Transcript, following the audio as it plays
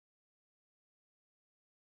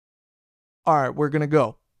All right, we're going to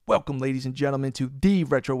go. Welcome, ladies and gentlemen, to the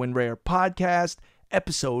Retro and Rare podcast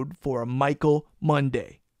episode for a Michael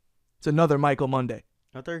Monday. It's another Michael Monday.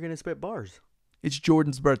 I thought you were going to spit bars. It's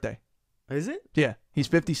Jordan's birthday. Is it? Yeah, he's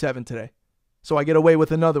 57 today. So I get away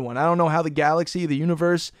with another one. I don't know how the galaxy, the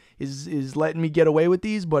universe, is letting me get away with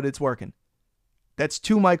these, but it's working. That's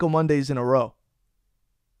 2 Michael Mondays in a row.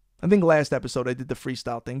 I think last episode I did the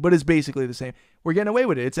freestyle thing, but it's basically the same. We're getting away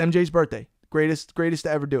with it. It's MJ's birthday. Greatest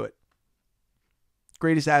to ever do it.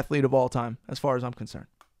 Greatest athlete of all time, as far as I'm concerned.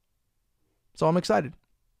 So I'm excited.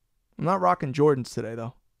 I'm not rocking Jordans today,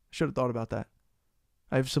 though. Should have thought about that.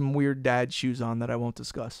 I have some weird dad shoes on that I won't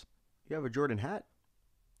discuss. You have a Jordan hat?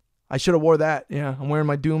 I should have wore that. Yeah, I'm wearing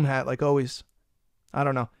my Doom hat like always. I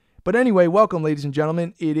don't know. But anyway, welcome, ladies and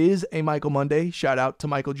gentlemen. It is a Michael Monday. Shout out to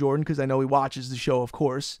Michael Jordan because I know he watches the show, of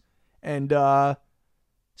course. And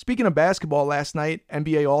speaking of basketball, last night,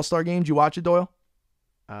 NBA All-Star Game. Did you watch it, Doyle?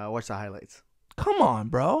 Watch the highlights. Come on,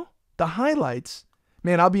 bro. The highlights.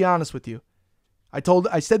 Man, I'll be honest with you.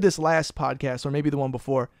 I said this last podcast, or maybe the one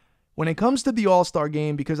before. When it comes to the All-Star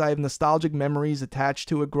Game, because I have nostalgic memories attached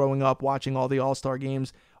to it growing up, watching all the All-Star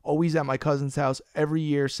Games, always at my cousin's house, every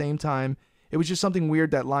year, same time. It was just something weird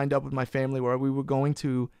that lined up with my family where we were going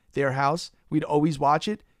to their house. We'd always watch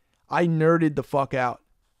it. I nerded the fuck out.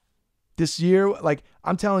 This year, like,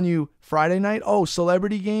 I'm telling you, Friday night,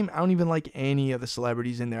 celebrity game. I don't even like any of the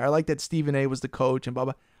celebrities in there. I like that Stephen A was the coach and blah,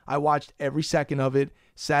 blah. I watched every second of it.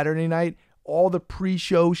 Saturday night, all the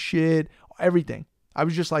pre-show shit, everything. I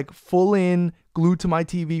was just like full in, glued to my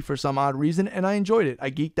TV for some odd reason, and I enjoyed it.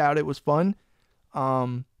 I geeked out. It was fun.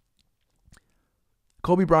 Kobe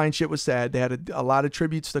Bryant shit was sad. They had a lot of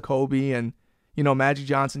tributes to Kobe, and you know, Magic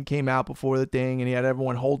Johnson came out before the thing, and he had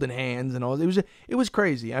everyone holding hands and all. It was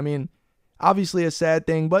crazy. I mean, obviously a sad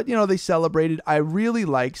thing, but you know, they celebrated. I really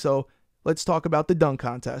like. So let's talk about the dunk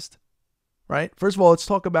contest, right? First of all, let's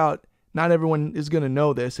talk about. Not everyone is gonna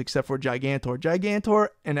know this except for Gigantor. Gigantor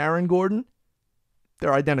and Aaron Gordon,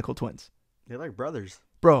 they're identical twins. They're like brothers,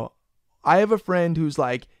 bro. I have a friend who's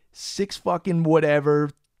like 6 fucking whatever.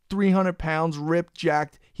 300 pounds, ripped,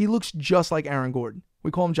 jacked. He looks just like Aaron Gordon.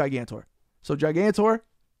 We call him Gigantor. So Gigantor,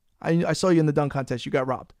 I saw you in the dunk contest. You got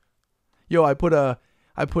robbed. Yo, I put a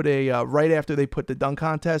right after they put the dunk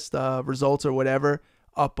contest results or whatever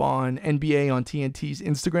up on NBA on TNT's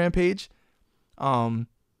Instagram page.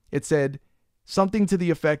 It said something to the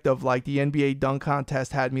effect of like the NBA dunk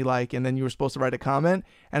contest had me like, and then you were supposed to write a comment,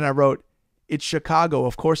 and I wrote, "It's Chicago.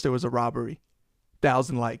 Of course there was a robbery."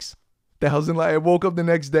 1,000 likes. I woke up the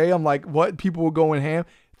next day. I'm like, what? People were going ham.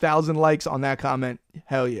 1,000 likes on that comment.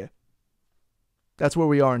 Hell yeah. That's where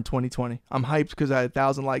we are in 2020. I'm hyped because I had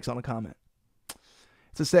 1,000 likes on a comment.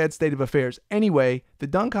 It's a sad state of affairs. Anyway, the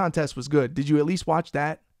dunk contest was good. Did you at least watch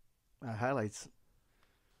that? Highlights.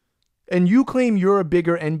 And you claim you're a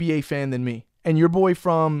bigger NBA fan than me. And your boy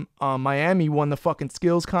from Miami won the fucking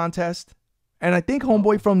skills contest. And I think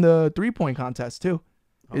homeboy from the 3-point contest too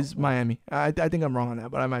is Miami. I think I'm wrong on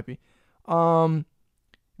that, but I might be.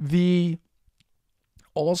 The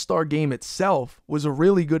All-Star Game itself was a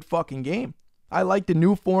really good fucking game. I like the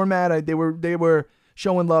new format. They were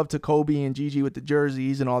showing love to Kobe and Gigi with the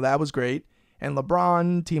jerseys and all that was great. And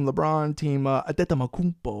Team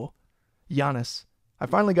Antetokounmpo, Giannis. I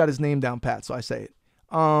finally got his name down pat, so I say it.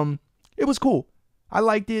 It was cool. I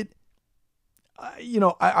liked it.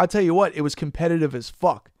 I'll tell you what, it was competitive as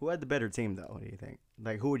fuck. Who had the better team, though? What do you think?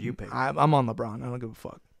 Like, who would you pick? I'm on LeBron. I don't give a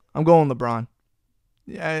fuck. I'm going LeBron.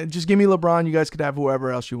 Yeah, just give me LeBron. You guys could have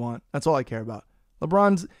whoever else you want. That's all I care about.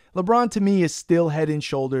 LeBron to me is still head and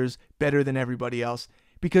shoulders better than everybody else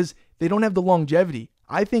because they don't have the longevity.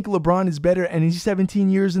 I think LeBron is better, and he's 17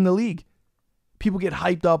 years in the league. People get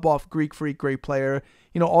hyped up off Greek Freak, great player.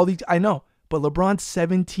 You know, all these. I know, but LeBron's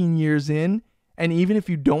 17 years in, and even if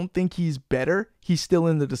you don't think he's better, he's still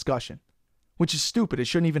in the discussion, which is stupid. It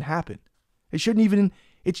shouldn't even happen.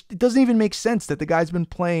 It doesn't even make sense that the guy's been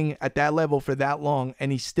playing at that level for that long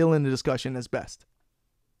and he's still in the discussion as best.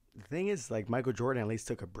 The thing is, like, Michael Jordan at least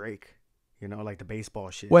took a break, you know, like the baseball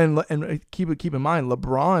shit. And keep in mind,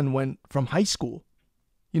 LeBron went from high school,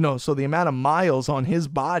 you know, so the amount of miles on his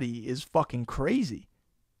body is fucking crazy.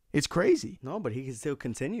 It's crazy. No, but he can still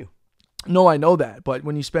continue. No, I know that. But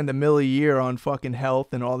when you spend $1 million a year on fucking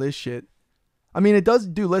health and all this shit, I mean, it does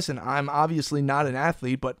do. Listen, I'm obviously not an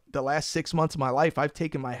athlete, but the last 6 months of my life, I've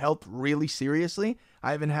taken my health really seriously.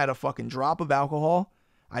 I haven't had a fucking drop of alcohol.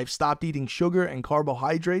 I've stopped eating sugar and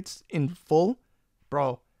carbohydrates in full.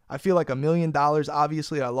 Bro, I feel like $1 million.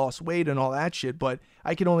 Obviously, I lost weight and all that shit, but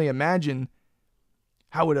I can only imagine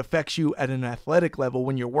how it affects you at an athletic level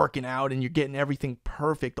when you're working out and you're getting everything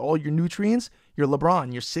perfect, all your nutrients, you're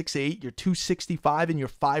LeBron. You're 6'8", you're 265, and you're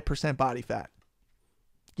 5% body fat.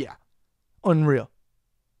 Yeah. Unreal.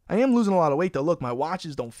 I am losing a lot of weight, though. Look, my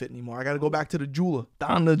watches don't fit anymore. I got to go back to the jeweler.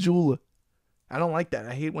 Down the jeweler. I don't like that.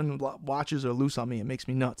 I hate when watches are loose on me. It makes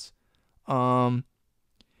me nuts.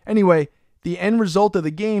 Anyway, the end result of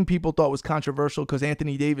the game people thought was controversial because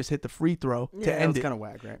Anthony Davis hit the free throw to end it. Yeah, kind of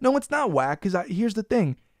whack, right? No, it's not whack because here's the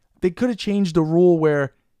thing. They could have changed the rule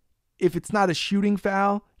where if it's not a shooting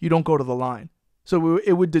foul, you don't go to the line. So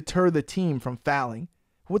it would deter the team from fouling.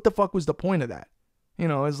 What the fuck was the point of that? You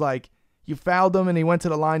know, it's like you fouled him and he went to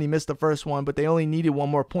the line. He missed the first one, but they only needed one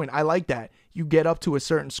more point. I like that. You get up to a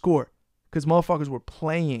certain score because motherfuckers were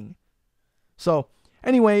playing. So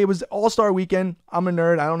anyway, it was All-Star Weekend. I'm a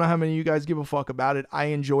nerd. I don't know how many of you guys give a fuck about it. I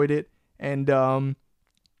enjoyed it. And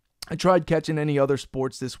I tried catching any other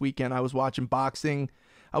sports this weekend. I was watching boxing.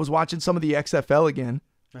 I was watching some of the XFL again.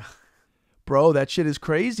 Bro, that shit is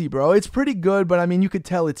crazy, bro. It's pretty good, but I mean, you could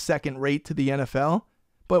tell it's second rate to the NFL.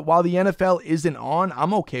 But while the NFL isn't on,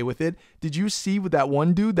 I'm okay with it. Did you see with that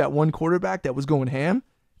one dude, that one quarterback that was going ham?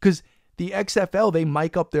 Because the XFL, they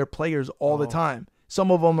mic up their players all the time. Some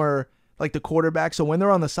of them are like the quarterback. So when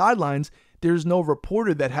they're on the sidelines, there's no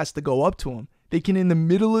reporter that has to go up to them. They can, in the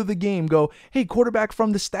middle of the game, go, hey, quarterback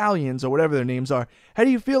from the Stallions or whatever their names are. How do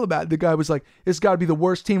you feel about it? The guy was like, it's got to be the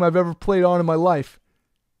worst team I've ever played on in my life.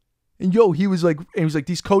 And he was like,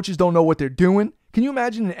 these coaches don't know what they're doing. Can you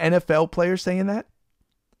imagine an NFL player saying that?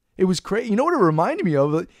 It was crazy. You know what it reminded me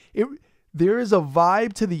of? There is a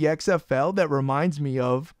vibe to the XFL that reminds me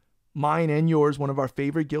of mine and yours, one of our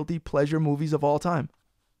favorite guilty pleasure movies of all time,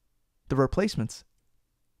 The Replacements.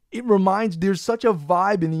 There's such a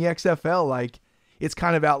vibe in the XFL. Like, it's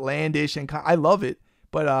kind of outlandish and I love it,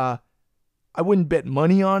 but I wouldn't bet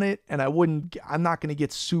money on it, and I'm not going to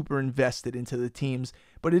get super invested into the teams,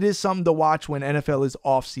 but it is something to watch when NFL is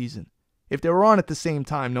off season. If they were on at the same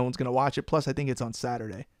time, no one's going to watch it. Plus, I think it's on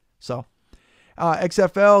Saturday. So,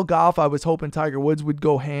 XFL, golf, I was hoping Tiger Woods would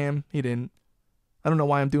go ham. He didn't. I don't know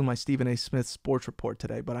why I'm doing my Stephen A. Smith sports report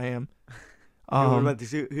today, but I am. What about the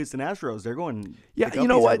Houston Astros? They're going. Yeah, you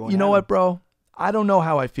know what? You know what, bro? I don't know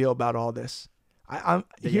how I feel about all this.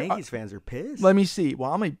 Yankees fans are pissed. Let me see.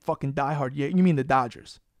 Well, I'm a fucking diehard. You mean the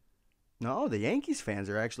Dodgers? No, the Yankees fans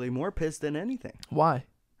are actually more pissed than anything. Why?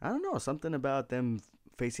 I don't know. Something about them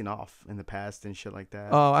facing off in the past and shit like that.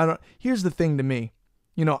 Oh, Here's the thing to me.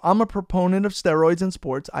 You know, I'm a proponent of steroids in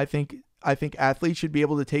sports. I think athletes should be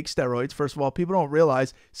able to take steroids. First of all, people don't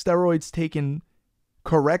realize steroids taken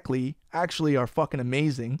correctly actually are fucking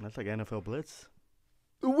amazing. That's like NFL Blitz.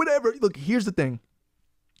 Whatever. Look, here's the thing.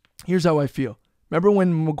 Here's how I feel. Remember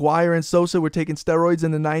when McGuire and Sosa were taking steroids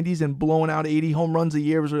in the 90s and blowing out 80 home runs a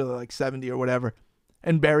year? It was really like 70 or whatever.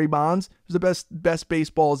 And Barry Bonds was the best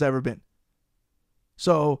baseball has ever been.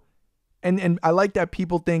 So, and I like that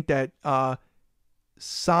people think that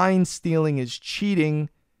sign stealing is cheating.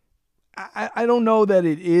 I don't know that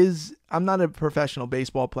it is. I'm not a professional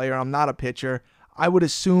baseball player. I'm not a pitcher. I would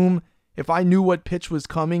assume if I knew what pitch was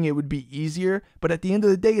coming, it would be easier. But at the end of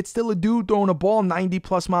the day, it's still a dude throwing a ball 90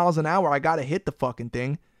 plus miles an hour. I got to hit the fucking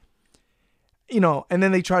thing. You know, and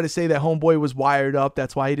then they try to say that homeboy was wired up.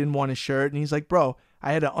 That's why he didn't want his shirt. And he's like, bro,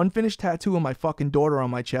 I had an unfinished tattoo of my fucking daughter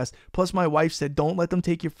on my chest. Plus my wife said, don't let them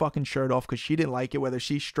take your fucking shirt off because she didn't like it, whether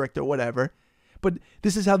she's strict or whatever. But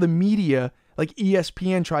this is how the media, like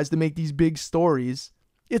ESPN, tries to make these big stories.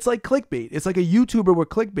 It's like clickbait. It's like a YouTuber with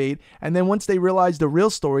clickbait. And then once they realize the real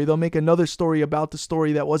story, they'll make another story about the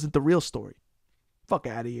story that wasn't the real story. Fuck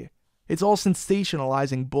out of here. It's all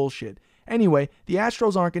sensationalizing bullshit. Anyway, the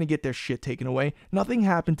Astros aren't going to get their shit taken away. Nothing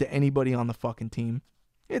happened to anybody on the fucking team.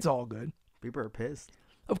 It's all good. People are pissed.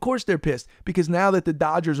 Of course they're pissed because now that the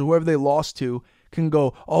Dodgers or whoever they lost to can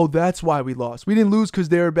go, oh, that's why we lost. We didn't lose because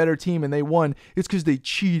they're a better team and they won. It's because they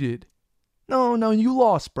cheated. No, you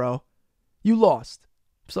lost, bro. You lost.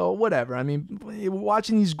 So whatever. I mean,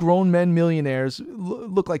 watching these grown men millionaires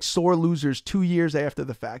look like sore losers 2 years after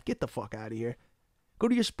the fact. Get the fuck out of here. Go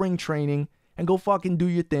to your spring training and go fucking do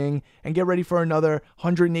your thing and get ready for another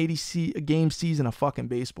 180 game season of fucking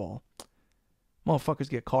baseball. Motherfuckers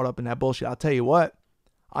get caught up in that bullshit. I'll tell you what.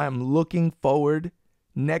 I am looking forward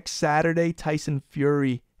next Saturday, Tyson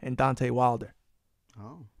Fury and Deontay Wilder.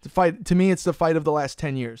 Oh. The fight, to me, it's the fight of the last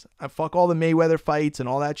 10 years. I fuck all the Mayweather fights and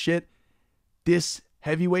all that shit. This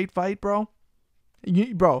heavyweight fight, bro,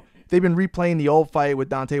 they've been replaying the old fight with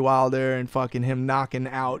Deontay Wilder and fucking him knocking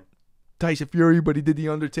out Tyson Fury, but he did the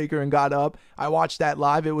Undertaker and got up. I watched that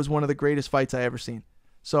live. It was one of the greatest fights I ever seen.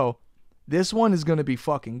 So this one is going to be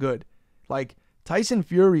fucking good. Like, Tyson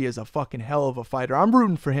Fury is a fucking hell of a fighter. I'm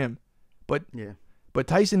rooting for him. But Yeah. but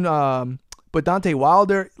Tyson, but Deontay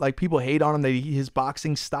Wilder, like people hate on him. His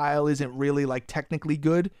boxing style isn't really like technically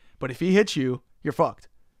good. But if he hits you, you're fucked.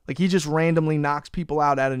 Like he just randomly knocks people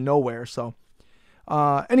out of nowhere. So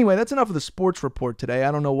anyway, that's enough of the sports report today.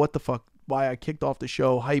 I don't know what the fuck, why I kicked off the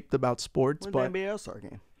show hyped about sports. When's but the NBA All-Star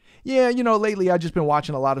game? yeah, lately I've just been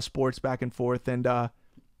watching a lot of sports back and forth and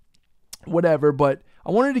whatever. But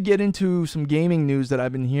I wanted to get into some gaming news that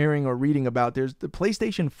I've been hearing or reading about. There's the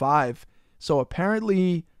PlayStation 5. So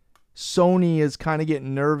apparently Sony is kind of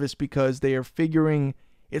getting nervous because they are figuring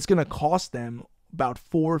it's going to cost them about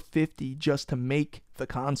 $450 just to make the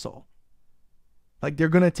console. Like they're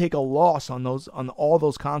going to take a loss on all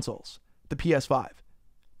those consoles, the PS5.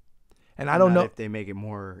 And I don't know if they make it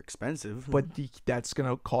more expensive, but that's going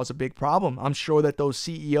to cause a big problem. I'm sure that those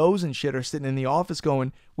CEOs and shit are sitting in the office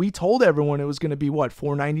going, we told everyone it was going to be what,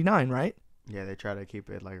 $499, right? Yeah, they try to keep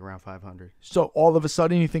it like around 500. So all of a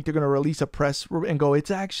sudden you think they're going to release a press and go,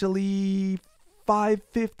 it's actually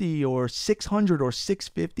 550 or 600 or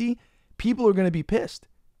 650. People are going to be pissed.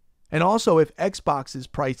 And also if Xbox's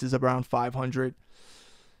price is around 500,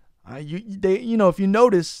 if you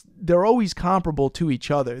notice, they're always comparable to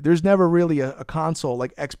each other. There's never really a console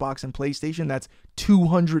like Xbox and PlayStation that's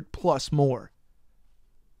 200 plus more.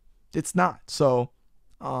 It's not. So,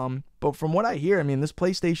 but from what I hear, I mean, this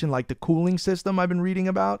PlayStation, like the cooling system I've been reading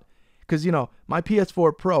about, because, my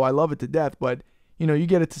PS4 Pro, I love it to death, but, you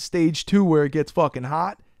get it to stage 2 where it gets fucking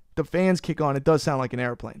hot, the fans kick on, it does sound like an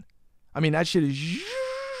airplane. I mean, that shit is,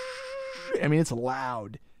 it's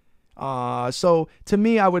loud. So to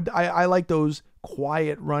me, I like those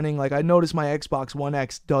quiet running. Like I noticed my Xbox One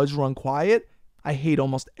X does run quiet. I hate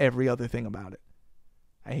almost every other thing about it.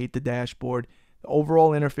 I hate the dashboard. The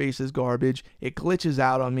overall interface is garbage. It glitches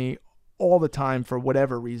out on me all the time for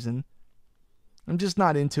whatever reason. I'm just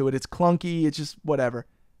not into it. It's clunky. It's just whatever.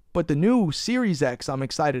 But the new Series X I'm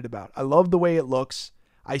excited about. I love the way it looks.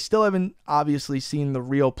 I still haven't obviously seen the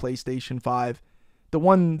real PlayStation 5. The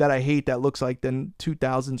one that I hate that looks like the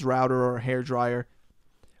 2000s router or hairdryer.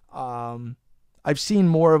 I've seen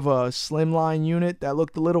more of a slimline unit that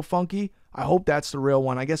looked a little funky. I hope that's the real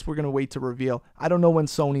one. I guess we're going to wait to reveal. I don't know when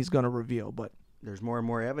Sony's going to reveal, but there's more and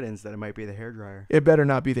more evidence that it might be the hairdryer. It better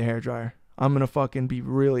not be the hairdryer. I'm going to fucking be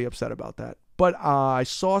really upset about that. But I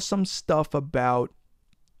saw some stuff about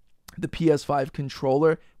the PS5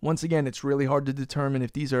 controller. Once again, it's really hard to determine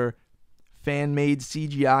if these are fan-made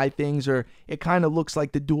CGI things, or it kind of looks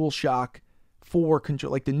like the DualShock 4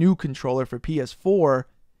 control, like the new controller for PS4,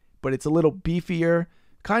 but it's a little beefier,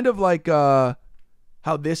 kind of like how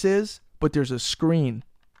this is, but there's a screen.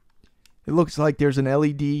 It looks like there's an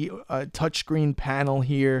LED touchscreen panel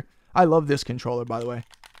here. I love this controller, by the way.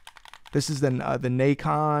 This is the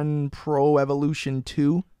Nacon Pro Evolution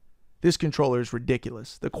 2. This controller is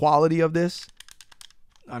ridiculous. The quality of this,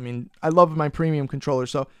 I love my premium controller,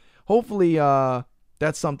 so hopefully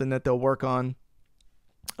that's something that they'll work on,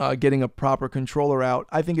 getting a proper controller out.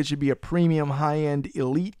 I think it should be a premium high-end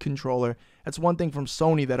Elite controller. That's one thing from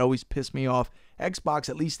Sony that always pissed me off. Xbox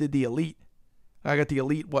at least did the Elite. I got the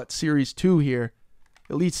Elite, Series 2 here.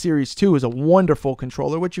 Elite Series 2 is a wonderful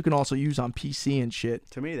controller, which you can also use on PC and shit.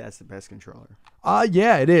 To me, that's the best controller.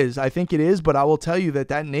 Yeah, it is. I think it is, but I will tell you that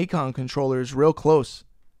Nacon controller is real close.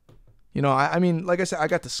 Like I said, I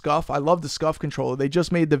got the Scuff. I love the Scuff controller. They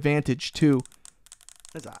just made the Vantage 2.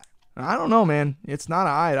 That's all right. I don't know, man. It's not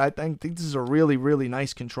alright. I think this is a really, really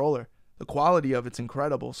nice controller. The quality of it's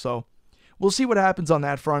incredible. So we'll see what happens on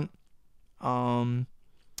that front.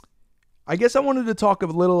 I guess I wanted to talk a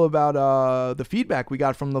little about the feedback we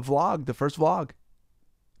got from the vlog, the first vlog.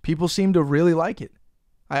 People seem to really like it.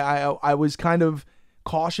 I was kind of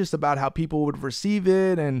cautious about how people would receive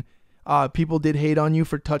it, and people did hate on you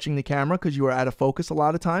for touching the camera because you were out of focus a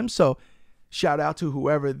lot of times. So shout out to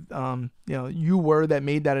whoever you were that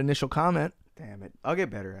made that initial comment. Damn it. I'll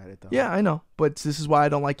get better at it, though. Yeah, I know. But this is why I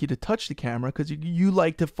don't like you to touch the camera, because you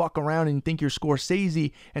like to fuck around and think you're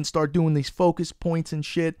Scorsese and start doing these focus points and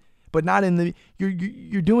shit. But not in the...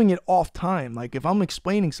 You're doing it off time. Like, if I'm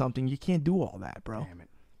explaining something, you can't do all that, bro. Damn it.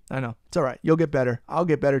 I know. It's all right. You'll get better. I'll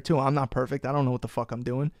get better, too. I'm not perfect. I don't know what the fuck I'm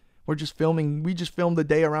doing. We're just filming. We just filmed a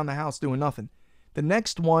day around the house doing nothing. The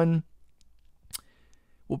next one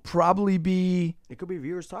will probably be... It could be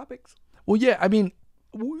viewers' topics. Well, yeah.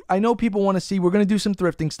 I know people want to see. We're going to do some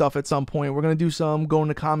thrifting stuff at some point. We're going to do some going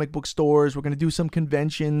to comic book stores. We're going to do some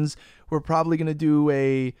conventions. We're probably going to do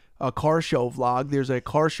a car show vlog. There's a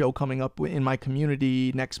car show coming up in my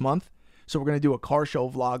community next month. So we're going to do a car show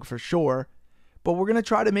vlog for sure. But we're going to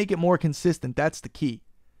try to make it more consistent. That's the key.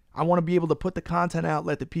 I want to be able to put the content out,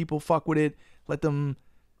 let the people fuck with it, Let them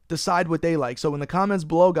decide what they like. So in the comments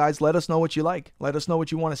below, guys, let us know what you like. Let us know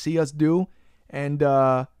what you want to see us do. And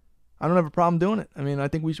I don't have a problem doing it. I mean, I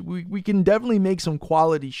think we can definitely make some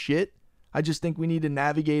quality shit. I just think we need to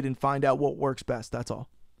navigate and find out what works best. That's all.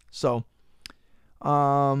 So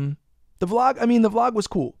the vlog was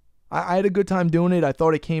cool. I had a good time doing it. I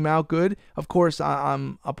thought it came out good. Of course,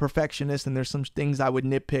 I'm a perfectionist, and there's some things I would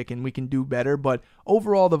nitpick, and we can do better. But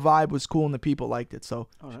overall, the vibe was cool, and the people liked it. So,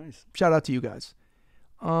 nice. Shout out to you guys.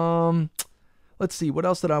 Let's see. What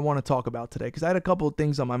else did I want to talk about today? Because I had a couple of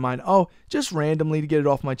things on my mind. Oh, just randomly to get it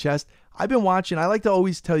off my chest. I've been watching. I like to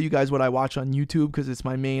always tell you guys what I watch on YouTube because it's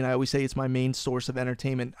my main. I always say it's my main source of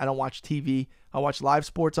entertainment. I don't watch TV. I watch live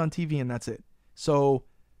sports on TV, and that's it. So,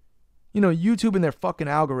 YouTube and their fucking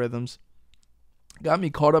algorithms got me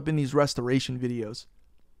caught up in these restoration videos.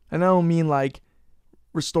 And I don't mean like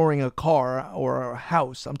restoring a car or a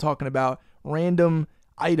house. I'm talking about random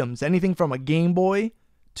items. Anything from a Game Boy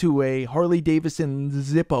to a Harley Davidson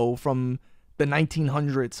Zippo from the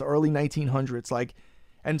 1900s, early 1900s.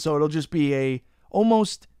 And so it'll just be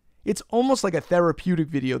it's almost like a therapeutic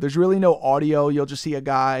video. There's really no audio. You'll just see a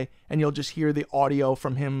guy and you'll just hear the audio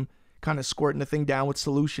from him kind of squirting the thing down with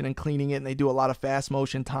solution and cleaning it, and they do a lot of fast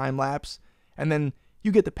motion time lapse, and then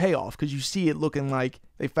you get the payoff because you see it looking like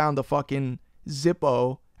they found the fucking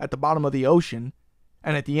Zippo at the bottom of the ocean,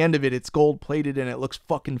 and at the end of it, it's gold plated and it looks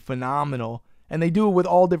fucking phenomenal. And they do it with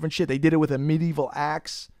all different shit. They did it with a medieval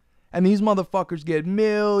axe, and these motherfuckers get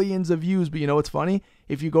millions of views. But you know what's funny?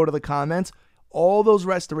 If you go to the comments, all those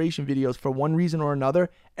restoration videos, for one reason or another,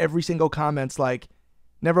 every single comment's like,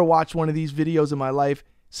 never watched one of these videos in my life.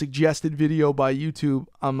 Suggested video by YouTube.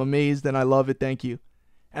 I'm amazed and I love it. Thank you.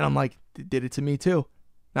 And I'm like, they did it to me too.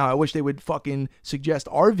 Now, I wish they would fucking suggest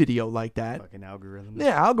our video like that. Fucking algorithms.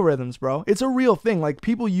 Yeah, algorithms, bro. It's a real thing. Like,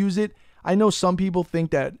 people use it. I know some people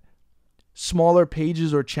think that smaller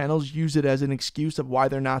pages or channels use it as an excuse of why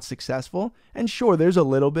they're not successful. And sure, there's a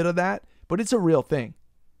little bit of that, but it's a real thing.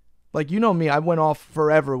 Like, you know me, I went off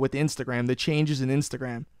forever with Instagram, the changes in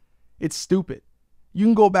Instagram. It's stupid. You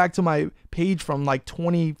can go back to my page from like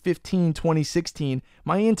 2015, 2016.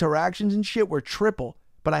 My interactions and shit were triple,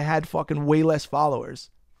 but I had fucking way less followers.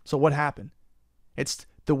 So what happened? It's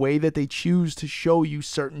the way that they choose to show you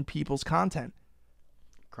certain people's content.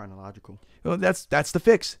 Chronological. Well, that's the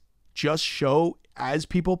fix. Just show as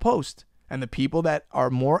people post. And the people that are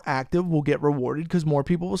more active will get rewarded because more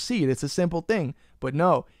people will see it. It's a simple thing. But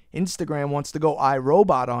no, Instagram wants to go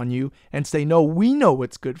iRobot on you and say, no, we know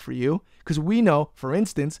what's good for you. Because we know, for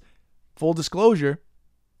instance, full disclosure,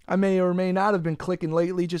 I may or may not have been clicking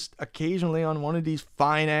lately just occasionally on one of these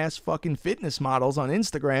fine-ass fucking fitness models on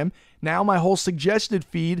Instagram. Now my whole suggested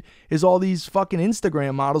feed is all these fucking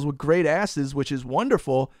Instagram models with great asses, which is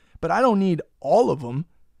wonderful, but I don't need all of them.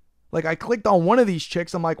 Like, I clicked on one of these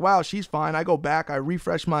chicks. I'm like, wow, she's fine. I go back. I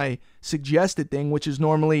refresh my suggested thing, which is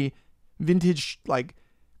normally vintage, like,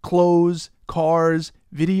 clothes, cars,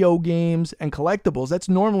 video games, and collectibles. That's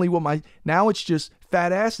normally what now it's just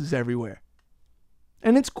fat asses everywhere.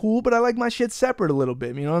 And it's cool, but I like my shit separate a little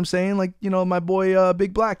bit. You know what I'm saying? Like, my boy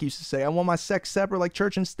Big Black used to say, I want my sex separate like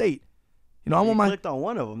church and state. I want clicked on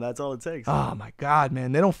one of them. That's all it takes. Oh, my God,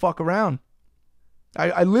 man. They don't fuck around.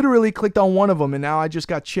 I literally clicked on one of them, and now I just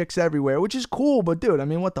got chicks everywhere, which is cool, but dude, I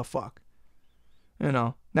mean, what the fuck?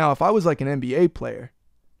 Now, if I was like an NBA player,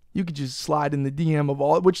 you could just slide in the DM of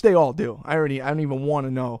all, which they all do. I don't even want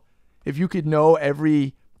to know. If you could know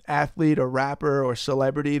every athlete or rapper or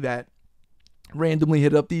celebrity that randomly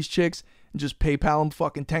hit up these chicks and just PayPal them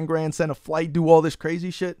fucking 10 grand, send a flight, do all this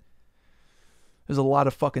crazy shit. There's a lot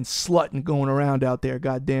of fucking slutting going around out there,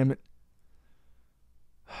 god damn it.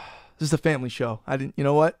 This is a family show. You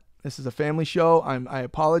know what? This is a family show. I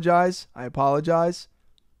apologize.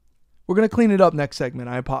 We're going to clean it up next segment.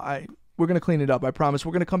 We're going to clean it up. I promise.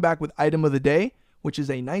 We're going to come back with item of the day, which is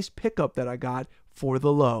a nice pickup that I got for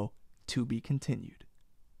the low. To be continued.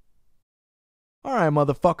 All right,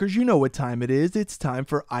 motherfuckers, you know what time it is. It's time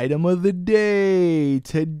for item of the day.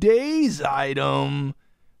 Today's item,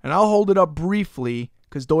 and I'll hold it up briefly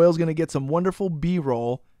because Doyle's going to get some wonderful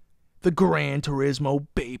B-roll. The Gran Turismo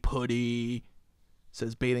Bape hoodie. It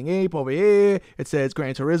says Bathing Ape over here. It says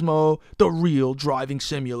Gran Turismo, the real driving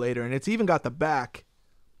simulator. And it's even got the back,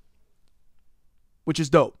 which is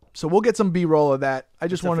dope. So we'll get some B-roll of that. I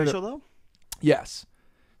just wanted official, to... though? Yes.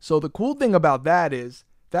 So the cool thing about that is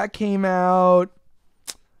that came out,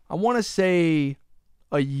 I want to say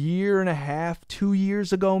a year and a half, 2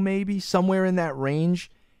 years ago maybe, somewhere in that range.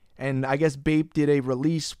 And I guess Bape did a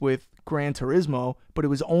release with Gran Turismo, but it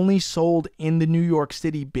was only sold in the New York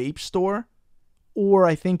City Bape store, or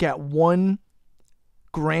I think at one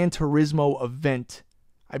Gran Turismo event,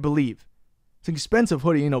 I believe. It's an expensive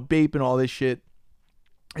hoodie, Bape and all this shit.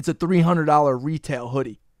 It's a $300 retail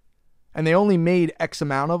hoodie. And they only made X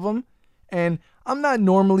amount of them. And I'm not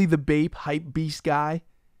normally the Bape hype beast guy.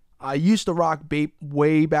 I used to rock Bape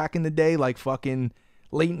way back in the day, like fucking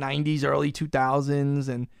late 90s, early 2000s.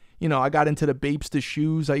 And, I got into the Bapesta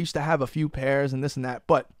shoes. I used to have a few pairs and this and that.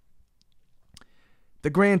 But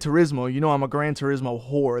the Gran Turismo, I'm a Gran Turismo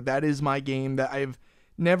whore. That is my game that I've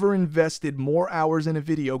never invested more hours in a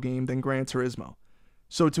video game than Gran Turismo.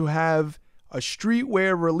 So to have a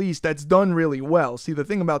streetwear release that's done really well. See, the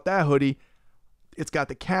thing about that hoodie, it's got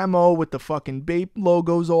the camo with the fucking Bape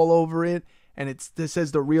logos all over it. And it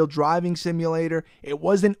says the Real Driving Simulator. It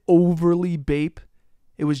wasn't overly Bape.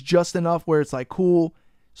 It was just enough where it's like cool.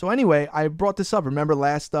 So anyway, I brought this up. Remember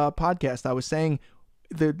last podcast, I was saying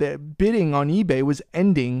the bidding on eBay was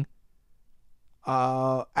ending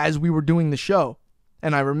as we were doing the show.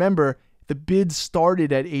 And I remember the bid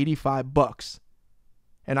started at $85.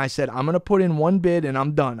 And I said, I'm going to put in one bid and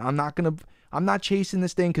I'm done. I'm not chasing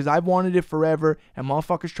this thing because I've wanted it forever. And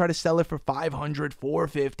motherfuckers try to sell it for $500,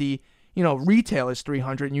 $450. Retail is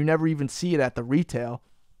 $300 and you never even see it at the retail.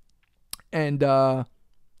 And I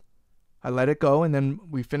let it go. And then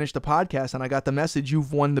we finished the podcast and I got the message,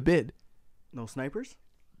 you've won the bid. No snipers?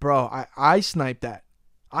 Bro, I sniped that.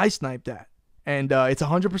 And it's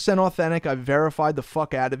 100% authentic. I verified the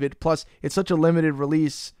fuck out of it. Plus, it's such a limited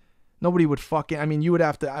release. Nobody would you would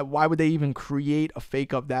have to, why would they even create a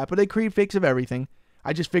fake of that? But they create fakes of everything.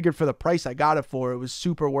 I just figured for the price I got it for, it was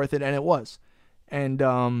super worth it, and it was. And,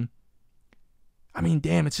 damn,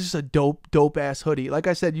 it's just a dope ass hoodie. Like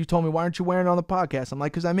I said, you told me, why aren't you wearing it on the podcast? I'm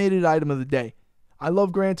like, because I made it item of the day. I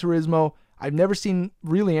love Gran Turismo. I've never seen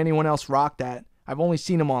really anyone else rock that. I've only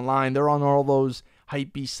seen them online. They're on all those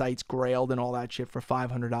hypebeast sites, Grailed and all that shit for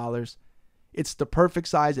 $500. It's the perfect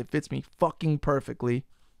size. It fits me fucking perfectly.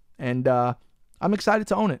 And I'm excited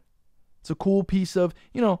to own it. It's a cool piece of,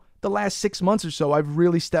 the last 6 months or so, I've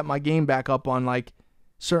really stepped my game back up on like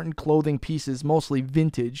certain clothing pieces, mostly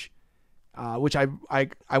vintage, which I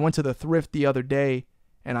went to the thrift the other day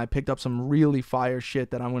and I picked up some really fire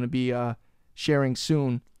shit that I'm going to be sharing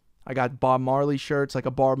soon. I got Bob Marley shirts, like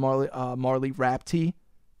a Bob Marley rap tee.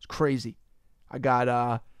 It's crazy. I got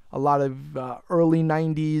a lot of early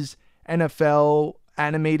 90s NFL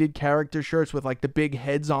animated character shirts with like the big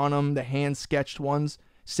heads on them, the hand sketched ones,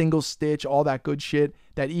 single stitch, all that good shit.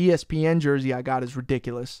 That ESPN jersey I got is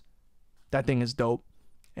ridiculous. That thing is dope.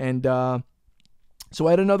 And so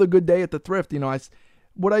I had another good day at the thrift.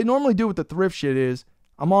 What I normally do with the thrift shit is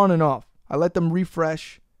I'm on and off. I let them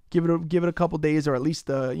refresh, give it a couple days or at least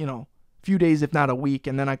few days if not a week,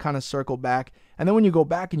 and then I kind of circle back. And then when you go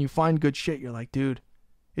back and you find good shit, you're like, dude,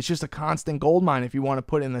 it's just a constant gold mine if you want to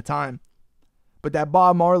put in the time. But that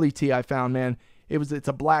Bob Marley tee I found, man, it's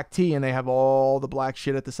a black tee and they have all the black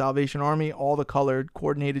shit at the Salvation Army, all the colored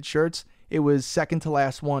coordinated shirts. It was second to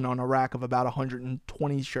last one on a rack of about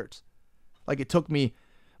 120 shirts. Like it took me,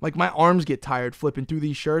 like my arms get tired flipping through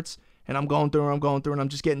these shirts and I'm going through and I'm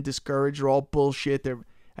just getting discouraged. They're all bullshit.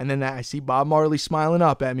 And then I see Bob Marley smiling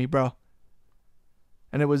up at me, bro.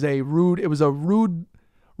 And it was a rude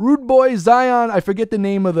boy Zion. I forget the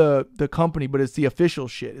name of the company, but it's the official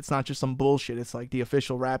shit. It's not just some bullshit. It's like the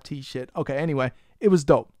official rap tee shit. Okay, anyway, it was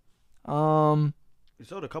dope. You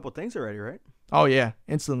sold a couple things already, right? Oh yeah,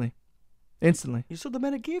 instantly. You sold the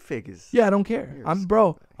Meta gear figures. Yeah, I don't care.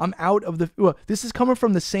 I'm out of the. Well, this is coming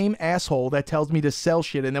from the same asshole that tells me to sell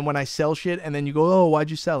shit, and then when I sell shit, and then you go, oh,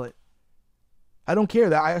 why'd you sell it? I don't care.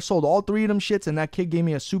 That I sold all 3 of them shits, and that kid gave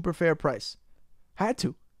me a super fair price. Had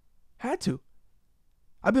to.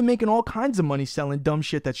 I've been making all kinds of money selling dumb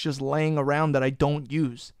shit that's just laying around that I don't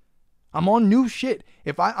use. I'm on new shit.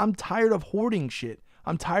 I'm tired of hoarding shit.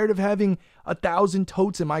 I'm tired of having 1,000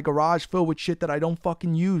 totes in my garage filled with shit that I don't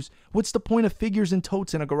fucking use. What's the point of figures and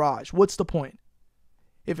totes in a garage? What's the point?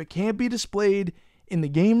 If it can't be displayed in the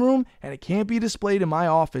game room and it can't be displayed in my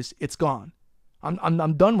office, it's gone.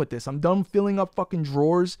 I'm done with this. I'm done filling up fucking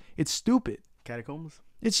drawers. It's stupid. Catacombs?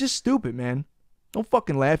 It's just stupid, man. Don't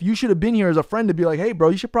fucking laugh. You should have been here as a friend to be like, hey, bro,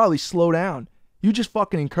 you should probably slow down. You just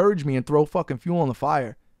fucking encourage me and throw fucking fuel on the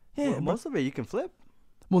fire. Yeah, well, most of it you can flip.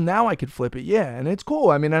 Well, now I could flip it, yeah, and it's cool.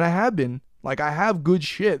 I mean, and I have been. Like, I have good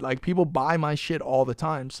shit. Like, people buy my shit all the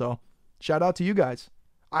time, so shout out to you guys.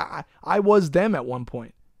 I was them at one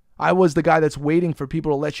point. I was the guy that's waiting for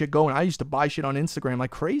people to let shit go, and I used to buy shit on Instagram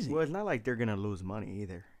like crazy. Well, it's not like they're going to lose money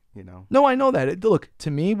either, No, I know that. Look,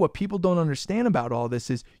 to me, what people don't understand about all this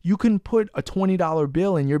is you can put a $20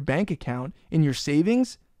 bill in your bank account, in your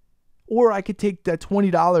savings, or I could take that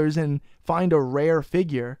 $20 and find a rare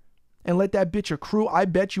figure and let that bitch accrue. I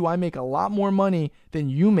bet you I make a lot more money than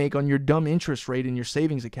you make on your dumb interest rate in your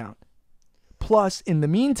savings account. Plus, in the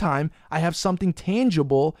meantime, I have something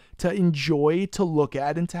tangible to enjoy, to look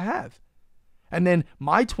at, and to have. And then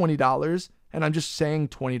my $20, and I'm just saying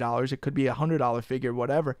 $20, it could be a $100 figure,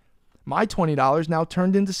 whatever. My $20 now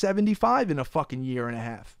turned into $75 in a fucking year and a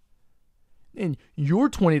half. And your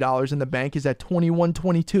 $20 in the bank is at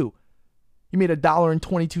 $21.22. You made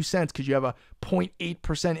 $1.22 because you have a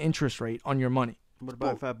 0.8% interest rate on your money. What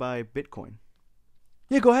about if I buy Bitcoin?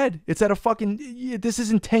 Yeah, go ahead. It's at a fucking... This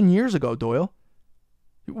isn't 10 years ago, Doyle.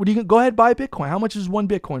 What do you go ahead, buy Bitcoin? How much is one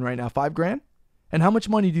Bitcoin right now? $5,000? And how much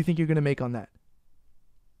money do you think you're going to make on that?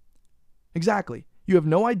 Exactly. You have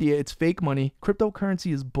no idea. It's fake money.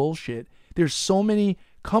 Cryptocurrency is bullshit. There's so many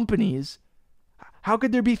companies. How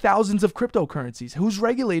could there be thousands of cryptocurrencies? Who's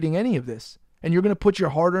regulating any of this? And you're going to put your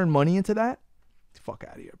hard-earned money into that? Get the fuck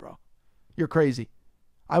out of here, bro. You're crazy.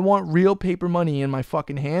 I want real paper money in my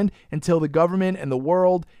fucking hand until the government and the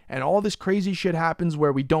world and all this crazy shit happens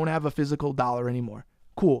where we don't have a physical dollar anymore.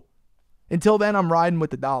 Cool. Until then, I'm riding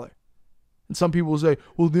with the dollar. And some people will say,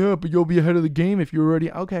 well, yeah, but you'll be ahead of the game if you're already...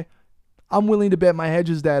 Okay. I'm willing to bet my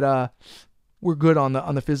hedges that we're good on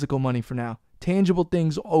the physical money for now. Tangible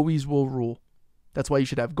things always will rule. That's why you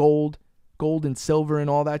should have gold and silver and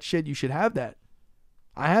all that shit. You should have that.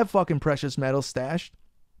 I have fucking precious metals stashed.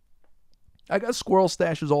 I got squirrel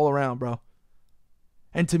stashes all around, bro.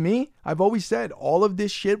 And to me, I've always said all of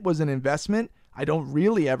this shit was an investment. I don't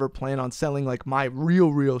really ever plan on selling like my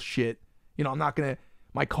real shit. You know, I'm not going to,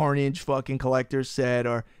 my Carnage fucking collector's set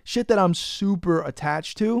or shit that I'm super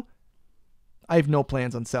attached to. I have no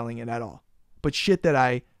plans on selling it at all. But shit that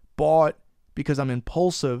I bought because I'm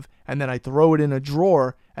impulsive and then I throw it in a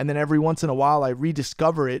drawer and then every once in a while I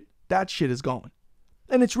rediscover it, that shit is going.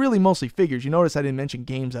 And it's really mostly figures. You notice I didn't mention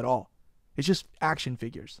games at all. It's just action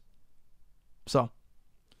figures. So,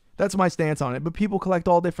 that's my stance on it. But people collect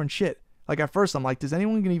all different shit. Like at first I'm like, does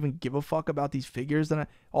anyone even give a fuck about these figures? Then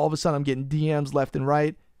all of a sudden I'm getting DMs left and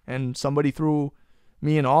right. And somebody threw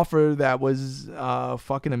me an offer that was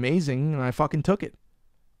fucking amazing. And I fucking took it.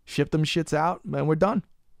 Shipped them shits out. And we're done.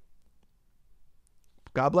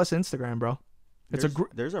 God bless Instagram, bro.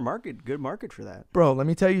 There's a market, good market for that. Bro, let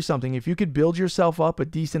me tell you something. If you could build yourself up a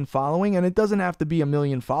decent following, and it doesn't have to be 1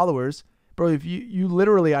 million followers, bro, if you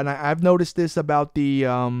literally, and I've noticed this about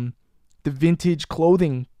the vintage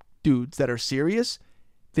clothing dudes that are serious,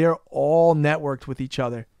 they're all networked with each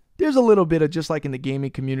other. There's a little bit of, just like in the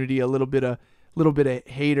gaming community, a little bit of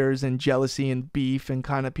haters and jealousy and beef and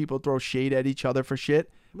kind of people throw shade at each other for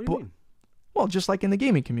shit. What do you mean? Well, just like in the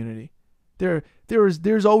gaming community.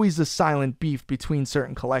 There's always a silent beef between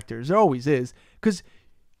certain collectors. There always is. Because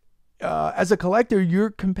as a collector, you're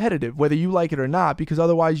competitive, whether you like it or not, because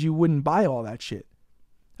otherwise you wouldn't buy all that shit.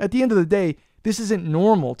 At the end of the day, this isn't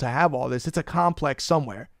normal to have all this. It's a complex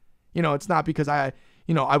somewhere. You know, it's not because I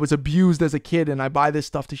was abused as a kid and I buy this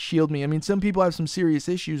stuff to shield me. I mean, some people have some serious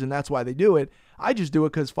issues and that's why they do it. I just do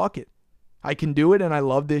it because fuck it. I can do it and I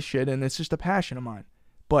love this shit and it's just a passion of mine.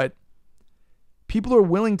 But people are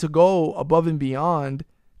willing to go above and beyond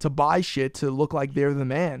to buy shit to look like they're the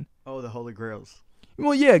man. Oh, the Holy Grails.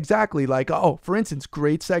 Well, yeah, exactly. Like, for instance,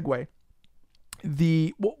 great segue.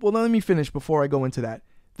 Well, let me finish before I go into that.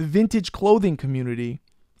 The vintage clothing community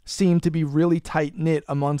seemed to be really tight-knit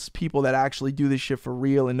amongst people that actually do this shit for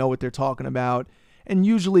real and know what they're talking about. And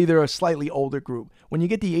usually they're a slightly older group. When you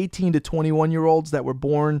get the 18 to 21-year-olds that were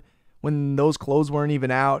born when those clothes weren't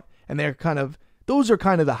even out, and those are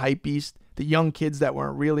kind of the hype beast. The young kids that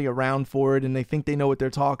weren't really around for it and they think they know what they're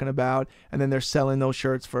talking about, and then they're selling those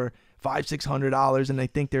shirts for $500-$600 and they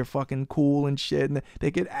think they're fucking cool and shit and they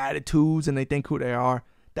get attitudes and they think who they are.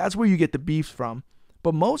 That's where you get the beefs from.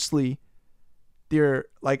 But mostly they're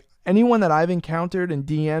like anyone that I've encountered and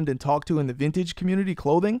DM'd and talked to in the vintage community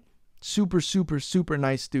clothing, super, super, super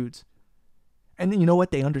nice dudes. And then you know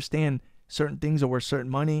what? They understand certain things are worth certain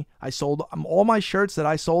money. I sold all my shirts that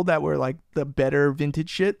I sold that were like the better vintage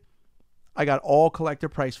shit. I got all collector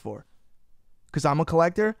price for. Because I'm a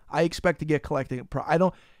collector, I expect to get collecting.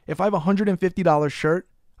 If I have a $150 shirt,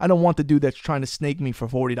 I don't want the dude that's trying to snake me for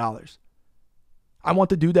 $40. I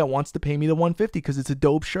want the dude that wants to pay me the $150 because it's a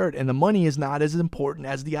dope shirt and the money is not as important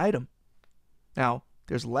as the item. Now,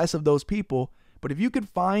 there's less of those people, but if you could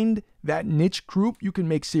find that niche group, you can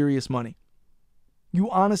make serious money. You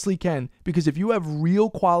honestly can, because if you have real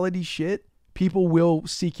quality shit, people will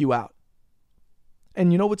seek you out.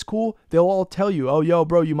 And you know what's cool? They'll all tell you, oh, yo,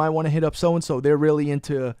 bro, you might want to hit up so-and-so. They're really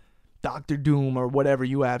into Dr. Doom or whatever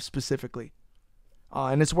you have specifically.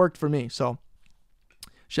 And it's worked for me. So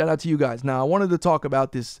shout out to you guys. Now, I wanted to talk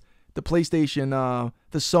about this the PlayStation,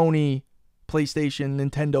 the Sony PlayStation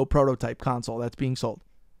Nintendo prototype console that's being sold.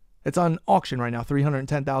 It's on auction right now,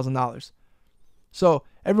 $310,000. So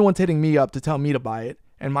everyone's hitting me up to tell me to buy it.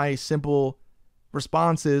 And my simple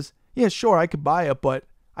response is, yeah, sure, I could buy it, but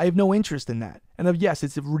I have no interest in that. And yes,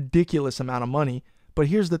 it's a ridiculous amount of money. But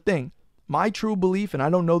here's the thing. My true belief, and I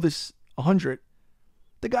don't know this 100,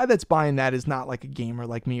 the guy that's buying that is not like a gamer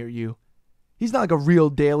like me or you. He's not like a real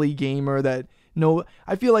daily gamer that, no,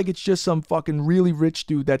 I feel like it's just some fucking really rich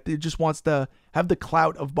dude that just wants to have the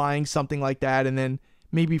clout of buying something like that and then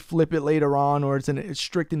maybe flip it later on, or it's a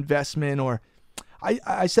strict investment. Or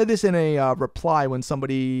I said this in a reply when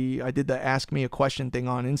I did the ask me a question thing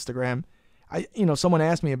on Instagram. Someone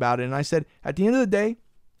asked me about it, and I said, at the end of the day,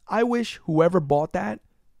 I wish whoever bought that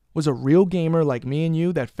was a real gamer like me and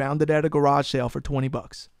you that found it at a garage sale for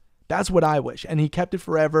 $20. That's what I wish. And he kept it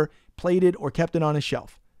forever, played it, or kept it on his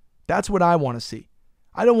shelf. That's what I want to see.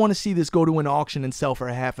 I don't want to see this go to an auction and sell for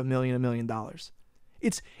 $500,000, $1 million.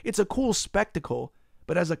 It's a cool spectacle,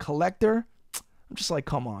 but as a collector, I'm just like,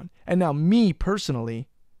 come on. And now me personally,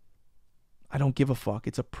 I don't give a fuck.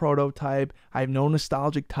 It's a prototype. I have no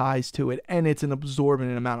nostalgic ties to it, and it's an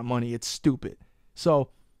absorbent amount of money. It's stupid. So,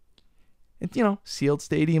 sealed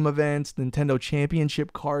stadium events, Nintendo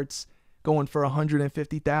Championship carts going for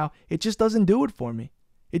 $150,000. It just doesn't do it for me.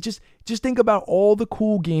 It just think about all the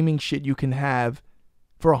cool gaming shit you can have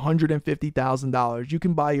for $150,000. You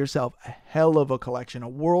can buy yourself a hell of a collection, a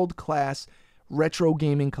world-class retro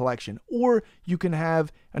gaming collection, or you can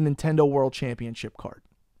have a Nintendo World Championship card.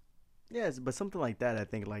 Yes, but something like that, I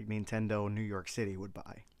think like Nintendo New York City would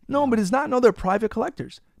buy. No, but it's not. No, they're private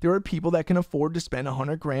collectors. There are people that can afford to spend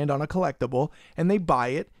 $100,000 on a collectible, and they buy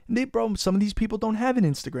it. And some of these people don't have an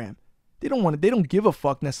Instagram. They don't want it. They don't give a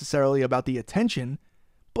fuck necessarily about the attention.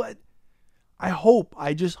 But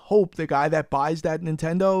I just hope the guy that buys that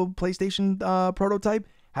Nintendo PlayStation prototype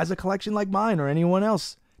has a collection like mine or anyone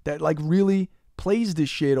else that like really plays this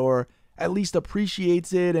shit or at least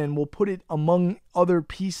appreciates it and will put it among other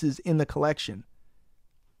pieces in the collection.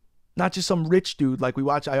 Not just some rich dude like we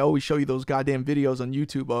watch. I always show you those goddamn videos on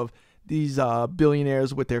YouTube of these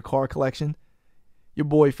billionaires with their car collection. Your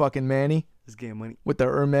boy fucking Manny. This game money. With the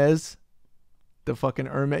Hermes. The fucking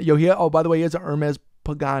Hermes. By the way, he has a Hermes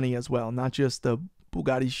Pagani as well. Not just the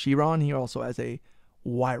Bugatti Chiron. He also has a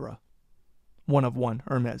Huayra. One of one.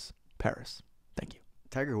 Hermes. Paris. Thank you.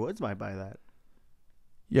 Tiger Woods might buy that.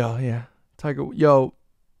 Yeah.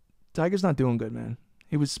 Tiger's not doing good, man.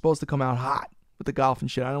 He was supposed to come out hot with the golf and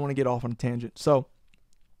shit. I don't want to get off on a tangent. So,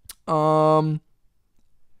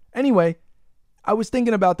 anyway, I was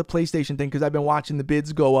thinking about the PlayStation thing because I've been watching the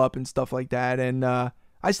bids go up and stuff like that. And I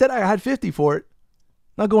said I had 50 for it.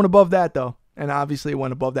 Not going above that, though. And obviously it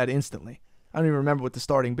went above that instantly. I don't even remember what the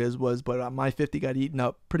starting bid was, but my 50 got eaten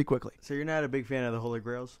up pretty quickly. So you're not a big fan of the Holy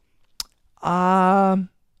Grails?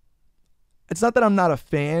 It's not that I'm not a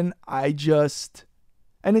fan.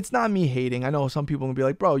 And it's not me hating. I know some people will be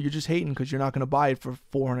like, bro, you're just hating because you're not going to buy it for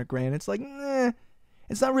 $400,000. It's like, nah,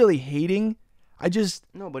 it's not really hating.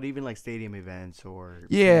 No, but even like stadium events or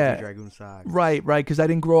Dragoon Saga. Right, because I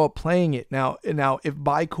didn't grow up playing it. Now, if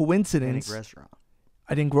by coincidence, restaurant.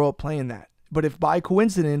 I didn't grow up playing that. But if by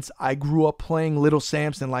coincidence I grew up playing Little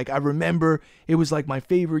Samson, like I remember it was like my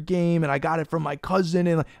favorite game and I got it from my cousin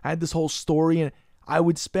and I had this whole story and I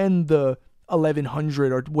would spend the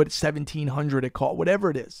 $1,100 or $1,700 it cost, whatever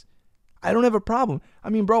it is. I don't have a problem. I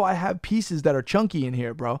mean, bro, I have pieces that are chunky in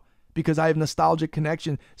here, bro, because I have nostalgic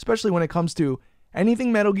connection, especially when it comes to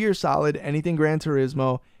anything Metal Gear Solid, anything Gran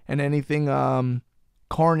Turismo, and anything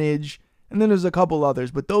Carnage, and then there's a couple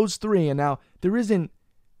others, but those three, and now there isn't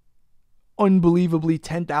unbelievably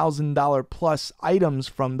 $10,000 plus items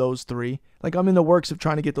from those three. Like I'm in the works of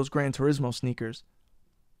trying to get those Gran Turismo sneakers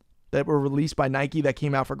that were released by Nike that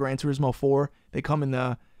came out for Gran Turismo 4. They come in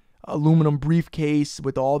the aluminum briefcase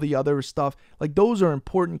with all the other stuff. Like those are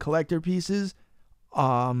important collector pieces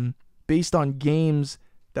based on games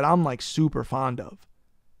that I'm like super fond of.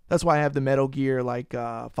 That's why I have the Metal Gear like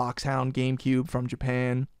Foxhound GameCube from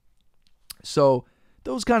Japan. So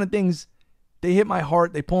those kind of things, they hit my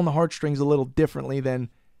heart. They pull on the heartstrings a little differently than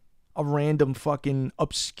a random fucking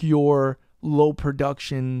obscure low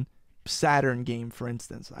production Saturn game, for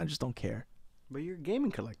instance. I just don't care. But you're a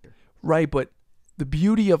gaming collector. Right, but the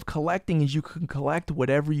beauty of collecting is you can collect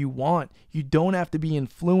whatever you want. You don't have to be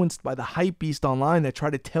influenced by the hype beast online that try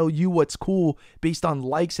to tell you what's cool based on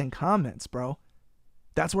likes and comments, bro.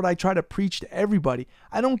 That's what I try to preach to everybody.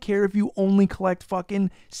 I don't care if you only collect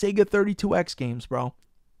fucking Sega 32X games, bro.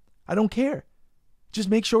 I don't care. Just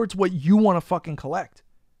make sure it's what you want to fucking collect.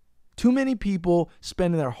 Too many people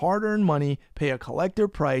spending their hard-earned money, pay a collector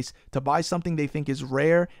price to buy something they think is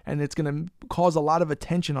rare, and it's going to cause a lot of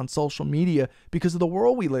attention on social media because of the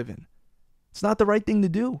world we live in. It's not the right thing to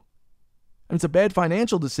do. And it's a bad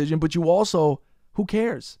financial decision, but you also, who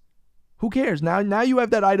cares? Who cares? Now you have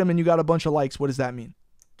that item and you got a bunch of likes. What does that mean?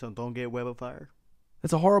 So don't get Web of Fire.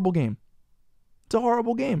 It's a horrible game. It's a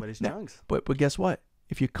horrible game. But it's chunks. But guess what?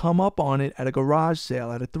 If you come up on it at a garage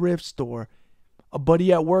sale, at a thrift store, a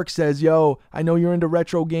buddy at work says, yo, I know you're into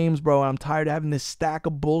retro games, bro. I'm tired of having this stack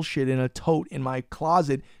of bullshit in a tote in my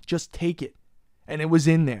closet. Just take it. And it was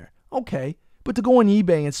in there. Okay. But to go on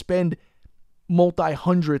eBay and spend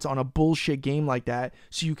multi-hundreds on a bullshit game like that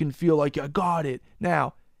so you can feel like you got it.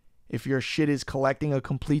 Now, if your shit is collecting a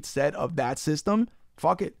complete set of that system,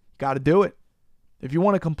 fuck it. Got to do it. If you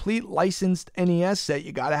want a complete licensed NES set,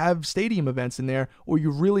 you got to have stadium events in there, or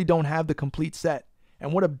you really don't have the complete set.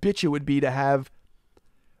 And what a bitch it would be to have,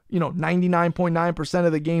 99.9%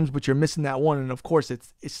 of the games, but you're missing that one. And of course,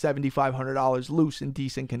 it's $7,500 loose in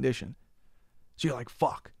decent condition. So you're like,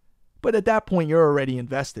 fuck. But at that point, you're already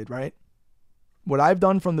invested, right? What I've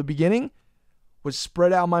done from the beginning was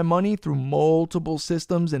spread out my money through multiple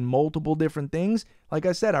systems and multiple different things. Like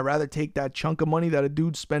I said, I'd rather take that chunk of money that a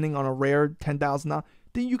dude's spending on a rare $10,000.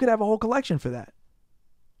 Then you could have a whole collection for that.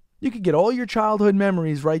 You could get all your childhood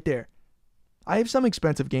memories right there. I have some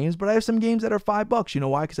expensive games, but I have some games that are $5. You know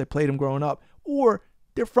why? Because I played them growing up. Or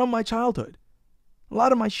they're from my childhood. A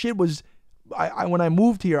lot of my shit was, when I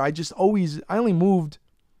moved here, I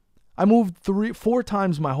moved 4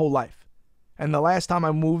 times my whole life. And the last time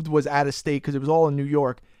I moved was out of state because it was all in New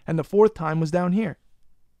York. And the 4th time was down here.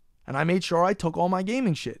 And I made sure I took all my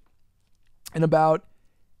gaming shit. And about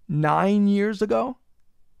 9 years ago,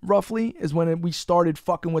 roughly, is when we started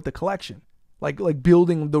fucking with the collection. Like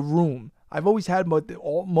building the room. I've always had, but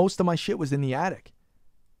most of my shit was in the attic.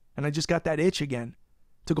 And I just got that itch again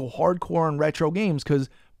to go hardcore on retro games. Because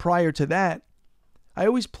prior to that, I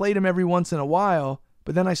always played them every once in a while.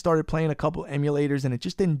 But then I started playing a couple emulators and it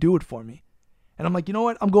just didn't do it for me. And I'm like, you know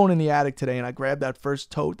what? I'm going in the attic today. And I grabbed that first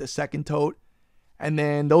tote, the second tote. And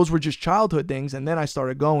then those were just childhood things. And then I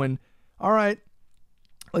started going, all right,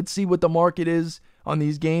 let's see what the market is on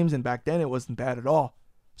these games. And back then it wasn't bad at all.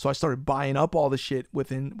 So I started buying up all the shit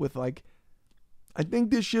with like, I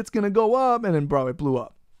think this shit's going to go up. And then, bro, it blew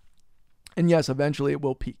up. And yes, eventually it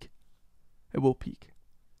will peak. It will peak.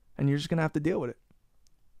 And you're just going to have to deal with it.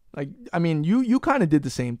 Like, I mean, you kind of did the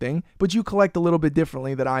same thing, but you collect a little bit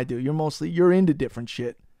differently than I do. You're into different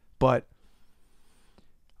shit. But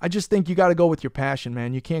I just think you got to go with your passion,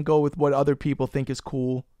 man. You can't go with what other people think is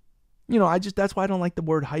cool. That's why I don't like the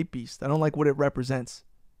word hype beast. I don't like what it represents.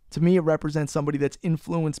 To me, it represents somebody that's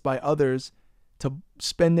influenced by others to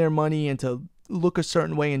spend their money and to look a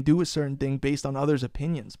certain way and do a certain thing based on others'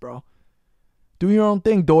 opinions, bro. Do your own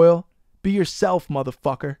thing, Doyle. Be yourself,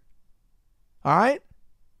 motherfucker. All right?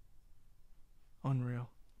 Unreal.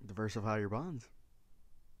 Diversify your bonds.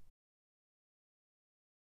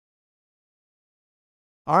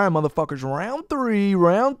 All right, motherfuckers. Round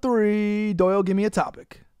three. Doyle, give me a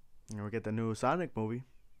topic. And we get the new Sonic movie.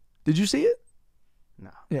 Did you see it?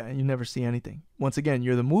 No. Yeah, you never see anything. Once again,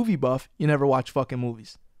 you're the movie buff. You never watch fucking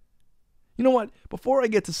movies. You know what? Before I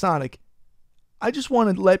get to Sonic, I just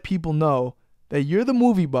want to let people know that you're the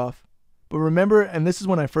movie buff. But remember, and this is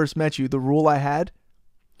when I first met you, the rule I had,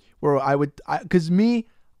 where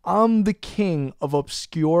I'm the king of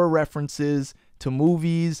obscure references to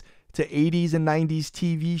movies, to 80s and 90s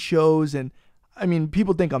TV shows. And I mean,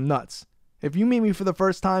 people think I'm nuts. If you meet me for the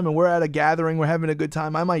first time and we're at a gathering, we're having a good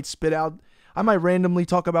time, I might randomly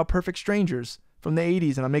talk about Perfect Strangers from the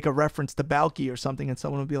 80s and I make a reference to Balky or something and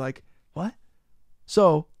someone will be like, what?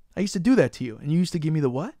 So I used to do that to you and you used to give me the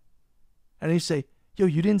what? And I used to say, yo,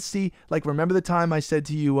 you didn't see, like, remember the time I said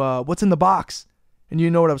to you, what's in the box? And you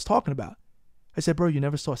know what I was talking about. I said, bro, you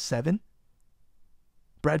never saw Seven?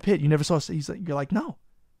 Brad Pitt, you never saw, you're like, no.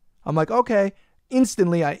 I'm like, okay.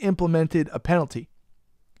 Instantly, I implemented a penalty.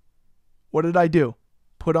 What did I do?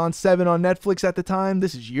 Put on Seven on Netflix at the time,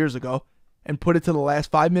 this is years ago, and put it to the last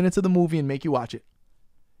 5 minutes of the movie and make you watch it.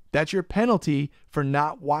 That's your penalty for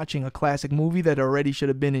not watching a classic movie that already should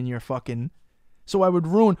have been in your fucking... So I would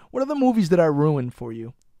ruin... What are the movies that I ruined for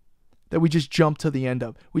you? That we just jumped to the end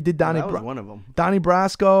of. We did Donnie... That was one of them. Donnie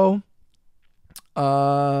Brasco.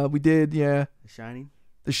 We did, yeah. The Shining.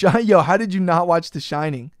 The Shining. Yo, how did you not watch The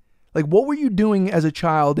Shining? Like, what were you doing as a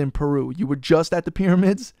child in Peru? You were just at the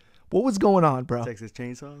pyramids? What was going on, bro? Texas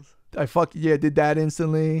Chainsaws. Did that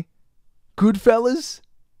instantly. Goodfellas?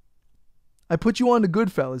 I put you on to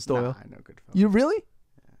Goodfellas, Doyle. Nah, I know Goodfellas. You really?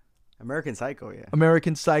 Yeah. American Psycho, yeah.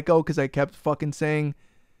 American Psycho, because I kept fucking saying,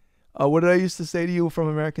 What did I used to say to you from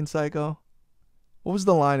American Psycho? What was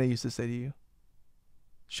the line I used to say to you?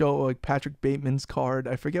 Show like Patrick Bateman's card.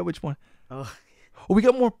 I forget which one. Oh, Oh, we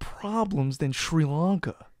got more problems than Sri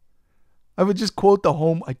Lanka. I would just quote the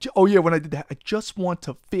home. Oh yeah, when I did that, I just want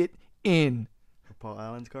to fit in. Paul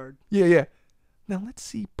Allen's card. Yeah, yeah. Now let's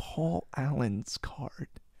see Paul Allen's card.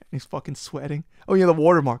 He's fucking sweating. Oh yeah, the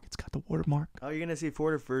watermark. It's got the watermark. Oh, you're gonna see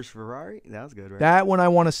Ford versus Ferrari? That was good, right? That one I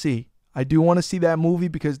want to see. I do want to see that movie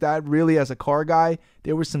because that really, as a car guy,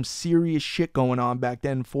 there was some serious shit going on back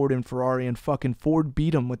then. Ford and Ferrari, and fucking Ford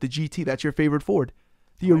beat him with the GT. That's your favorite Ford.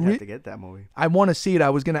 I have to get that movie. I want to see it.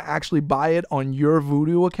 I was gonna actually buy it on your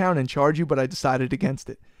Voodoo account and charge you, but I decided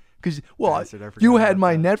against it. Because, well, you had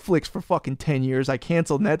my Netflix for fucking 10 years. I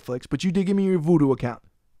canceled Netflix, but you did give me your Voodoo account.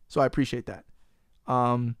 So I appreciate that.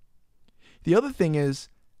 The other thing is,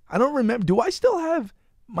 I don't remember. Do I still have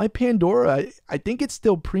my Pandora? I think it's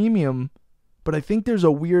still premium, but I think there's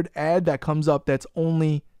a weird ad that comes up that's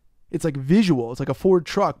only, it's like visual. It's like a Ford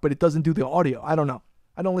truck, but it doesn't do the audio. I don't know.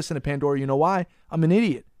 I don't listen to Pandora. You know why? I'm an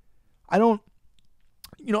idiot. I'm a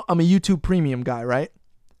YouTube premium guy, right?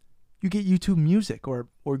 You get YouTube Music or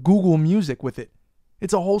Google Music with it.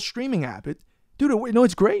 It's a whole streaming app.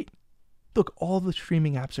 It's great. Look, all the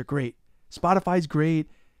streaming apps are great. Spotify's great.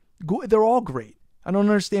 They're all great. I don't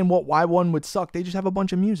understand why one would suck. They just have a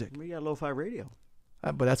bunch of music. We got lo-fi radio.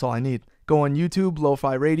 But that's all I need. Go on YouTube,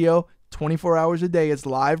 Lo-Fi Radio, 24 hours a day. It's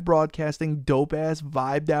live broadcasting, dope-ass,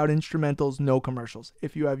 vibed-out instrumentals, no commercials,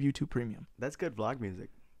 if you have YouTube Premium. That's good vlog music.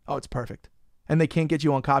 Oh, it's perfect. And they can't get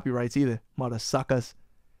you on copyrights either, mother suckers.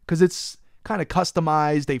 Because it's kind of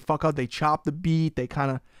customized. They fuck up. They chop the beat.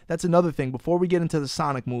 That's another thing. Before we get into the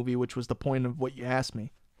Sonic movie, which was the point of what you asked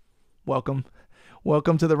me. Welcome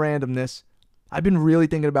to the randomness. I've been really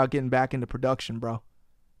thinking about getting back into production, bro.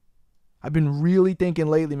 I've been really thinking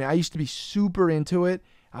lately, man. I used to be super into it.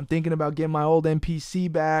 I'm thinking about getting my old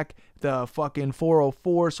MPC back, the fucking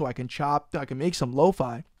 404, so I can make some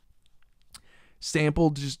lo-fi.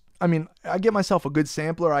 Sample, I get myself a good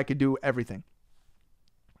sampler. I could do everything.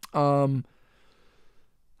 So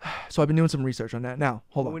I've been doing some research on that. Now,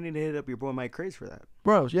 hold on. We need to hit up your boy Mike Craze for that.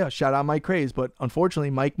 Bro, yeah, shout out Mike Craze. But unfortunately,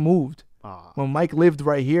 Mike moved. Aww. When Mike lived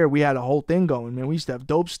right here, we had a whole thing going, man. We used to have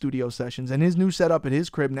dope studio sessions. And his new setup at his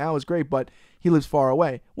crib now is great, but he lives far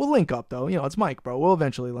away. We'll link up, though. It's Mike, bro. We'll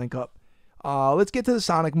eventually link up. Let's get to the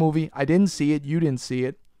Sonic movie. I didn't see it. You didn't see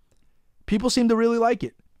it. People seem to really like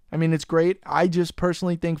it. I mean, it's great. I just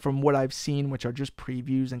personally think from what I've seen, which are just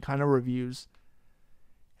previews and kind of reviews,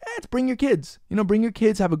 it's bring your kids. Bring your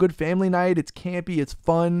kids, have a good family night. It's campy, it's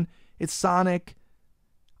fun, it's Sonic.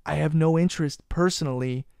 I have no interest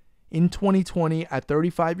personally in 2020 at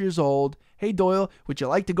 35 years old. Hey Doyle, would you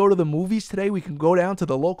like to go to the movies today? We can go down to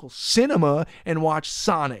the local cinema and watch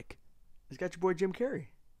Sonic. He's got your boy Jim Carrey.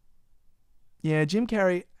 Yeah, Jim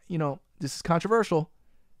Carrey, this is controversial.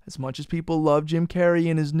 As much as people love Jim Carrey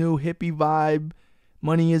and his new hippie vibe,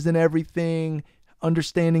 money isn't everything,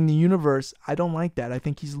 understanding the universe, I don't like that. I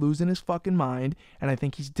think he's losing his fucking mind, and I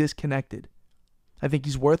think he's disconnected. I think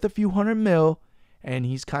he's worth a few $100 million, and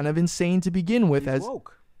he's kind of insane to begin with. He's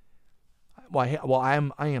woke. Well,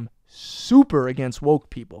 I am super against woke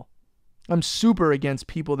people. I'm super against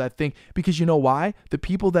people that think, because you know why? The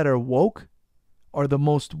people that are woke are the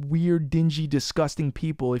most weird, dingy, disgusting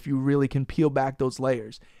people if you really can peel back those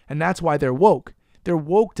layers. And that's why they're woke. They're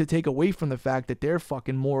woke to take away from the fact that they're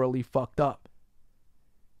fucking morally fucked up.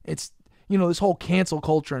 It's, this whole cancel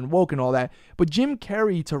culture and woke and all that. But Jim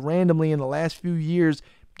Carrey to randomly in the last few years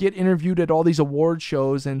get interviewed at all these award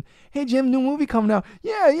shows and, hey Jim, new movie coming out.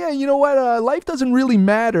 Yeah, you know what? Life doesn't really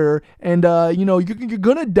matter. And, you're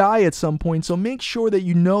going to die at some point. So make sure that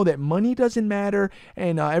you know that money doesn't matter.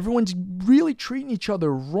 And everyone's really treating each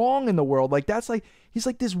other wrong in the world. Like, he's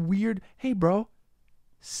like this weird, hey bro,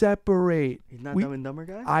 separate. He's not Dumb and Dumber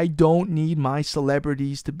guy? I don't need my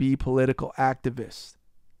celebrities to be political activists.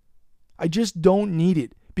 I just don't need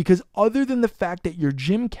it. Because other than the fact that you're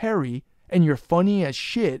Jim Carrey and you're funny as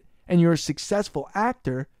shit and you're a successful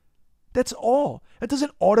actor, that's all. That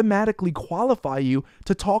doesn't automatically qualify you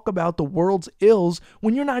to talk about the world's ills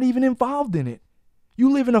when you're not even involved in it.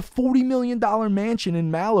 You live in a $40 million mansion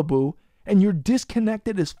in Malibu and you're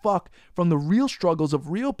disconnected as fuck from the real struggles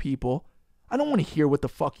of real people. I don't want to hear what the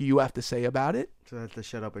fuck you have to say about it. So that's to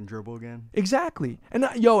shut up and dribble again? Exactly. And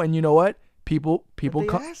and you know what? People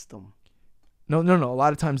asked them. No. A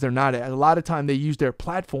lot of times they're not. A lot of time they use their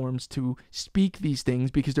platforms to speak these things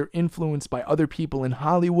because they're influenced by other people in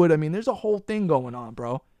Hollywood. I mean, there's a whole thing going on,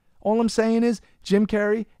 bro. All I'm saying is Jim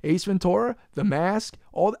Carrey, Ace Ventura, The Mask,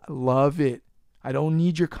 love it. I don't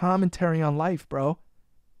need your commentary on life, bro.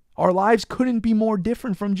 Our lives couldn't be more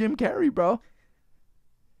different from Jim Carrey, bro.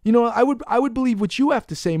 You know, I would believe what you have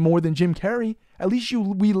to say more than Jim Carrey. At least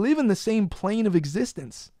we live in the same plane of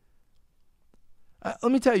existence.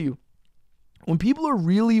 Let me tell you, when people are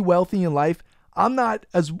really wealthy in life, I'm not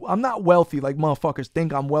wealthy like motherfuckers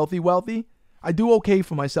think I'm wealthy. I do okay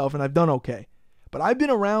for myself and I've done okay. But I've been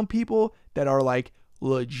around people that are like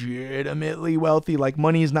legitimately wealthy, like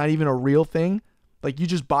money is not even a real thing. Like you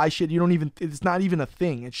just buy shit, it's not even a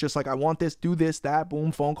thing. It's just like I want this, do this, that,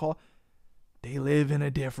 boom, phone call. They live in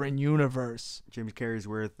a different universe. Jim Carrey's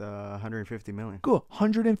worth 150 million. Cool,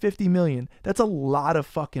 150 million. That's a lot of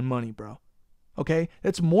fucking money, bro. Okay?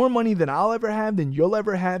 That's more money than I'll ever have, than you'll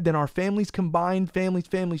ever have, than our families combined,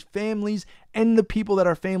 families, and the people that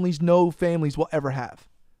our families know families will ever have.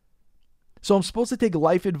 So I'm supposed to take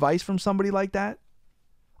life advice from somebody like that?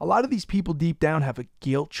 A lot of these people deep down have a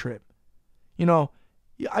guilt trip. You know,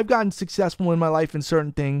 I've gotten successful in my life in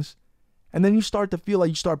certain things, and then you start to feel like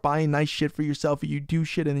you start buying nice shit for yourself, or you do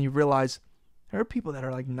shit, and then you realize there are people that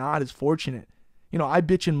are like not as fortunate. You know, I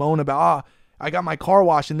bitch and moan about, I got my car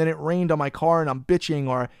washed and then it rained on my car and I'm bitching,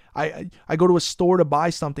 or I go to a store to buy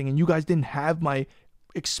something and you guys didn't have my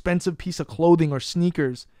expensive piece of clothing or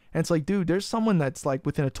sneakers. And it's like, dude, there's someone that's like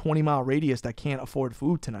within a 20-mile radius that can't afford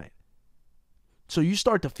food tonight. So you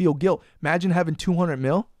start to feel guilt. Imagine having 200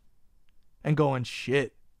 mil and going,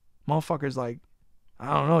 shit, motherfuckers like,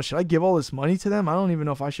 I don't know, should I give all this money to them? I don't even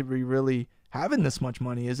know if I should be really having this much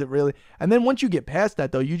money. Is it really? And then once you get past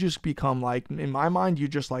that, though, you just become like, in my mind, you're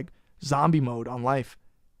just like zombie mode on life.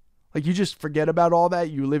 Like you just forget about all that.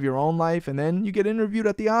 You live your own life, and then you get interviewed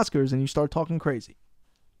at the Oscars and you start talking crazy.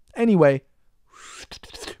 Anyway,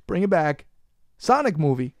 bring it back. Sonic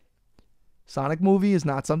movie. Sonic movie is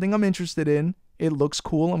not something I'm interested in. It looks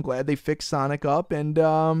cool. I'm glad they fixed Sonic up,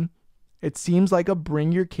 and it seems like a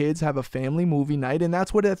bring your kids, have a family movie night, and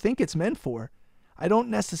that's what I think it's meant for. I don't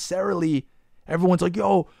necessarily, everyone's like,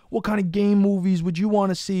 yo, what kind of game movies would you want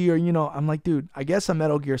to see? Or, you know, I'm like, dude, I guess a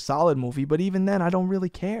Metal Gear Solid movie, but even then, I don't really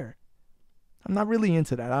care. I'm not really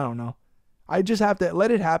into that. I don't know. I just have to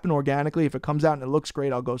let it happen organically. If it comes out and it looks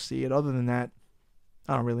great, I'll go see it. Other than that,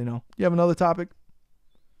 I don't really know. You have another topic?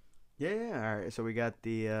 Yeah. All right. So we got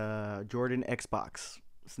the Jordan Xbox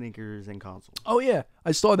sneakers and consoles. Oh, yeah.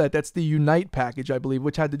 I saw that. That's the Unite package, I believe,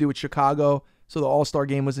 which had to do with Chicago. So the All-Star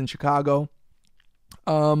game was in Chicago.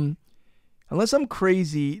 Unless I'm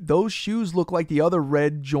crazy, those shoes look like the other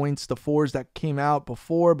red joints, the 4s that came out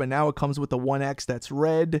before, but now it comes with the 1X that's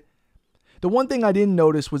red. The one thing I didn't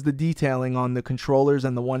notice was the detailing on the controllers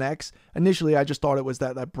and the 1X. Initially, I just thought it was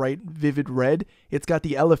that bright, vivid red. It's got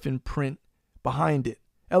the elephant print behind it.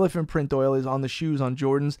 Elephant print oil is on the shoes on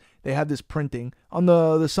Jordans. They have this printing on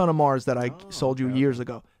the Son of Mars that I sold you years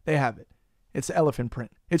ago. They have it. It's elephant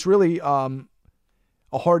print. It's really a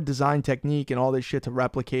hard design technique and all this shit to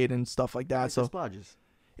replicate and stuff like that. So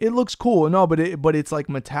it looks cool. No, but it's like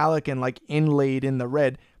metallic and like inlaid in the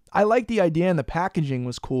red. I like the idea, and the packaging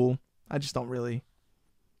was cool. I just don't really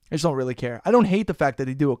care. I don't hate the fact that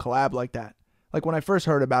they do a collab like that. Like when I first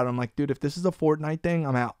heard about it, I'm like, dude, if this is a Fortnite thing,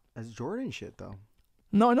 I'm out. That's Jordan shit though.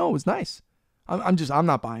 No, it was nice. I'm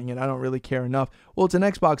not buying it. I don't really care enough. Well, it's an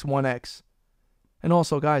Xbox One X. And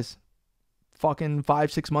also, guys, fucking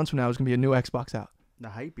 5-6 months from now, there's going to be a new Xbox out. The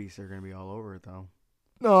hype beasts are going to be all over it, though.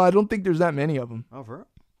 No, I don't think there's that many of them. Oh, for real?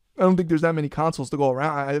 I don't think there's that many consoles to go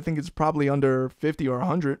around. I think it's probably under 50 or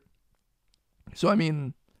 100. So, I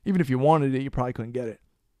mean, even if you wanted it, you probably couldn't get it.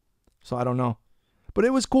 So, I don't know. But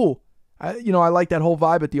it was cool. I like that whole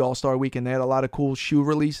vibe at the All-Star Weekend. They had a lot of cool shoe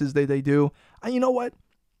releases that they do. And you know what?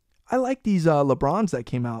 I like these LeBrons that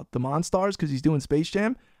came out. The Monstars, because he's doing Space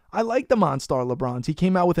Jam. I like the Monstar LeBrons. He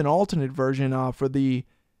came out with an alternate version for the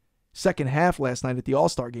second half last night at the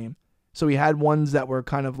All-Star game. So he had ones that were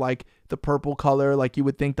kind of like the purple color, like you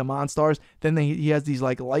would think the Monstars. Then he has these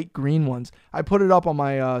like light green ones. I put it up on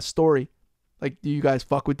my story. Like, do you guys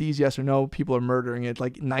fuck with these? Yes or no? People are murdering it.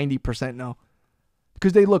 Like 90% no.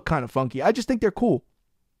 Because they look kind of funky. I just think they're cool.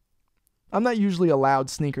 I'm not usually a loud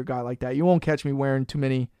sneaker guy like that. You won't catch me wearing too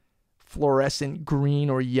many fluorescent green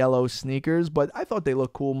or yellow sneakers, but I thought they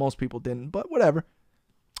looked cool. Most people didn't, but whatever.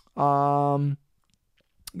 Got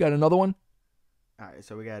another one? All right,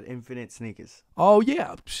 so we got Infinite Sneakers. Oh,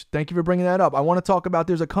 yeah. Thank you for bringing that up. I want to talk about,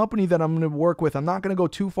 there's a company that I'm going to work with. I'm not going to go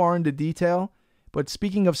too far into detail, but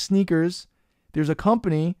speaking of sneakers, there's a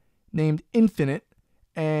company named Infinite,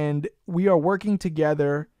 and we are working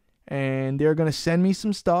together, and they're going to send me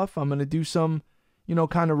some stuff. I'm going to do some,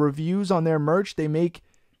 kind of reviews on their merch.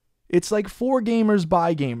 It's like for gamers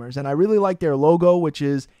by gamers, and I really like their logo, which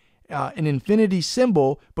is an infinity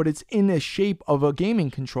symbol, but it's in the shape of a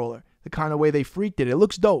gaming controller. the kind of way they freaked it. It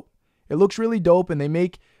looks dope. It looks really dope, and they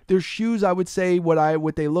make their shoes, I would say,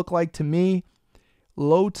 what they look like to me,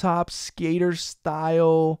 low top skater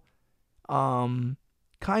style, kind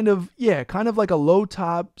of like a low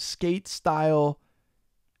top skate style,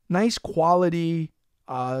 nice quality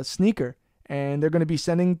sneaker. And they're going to be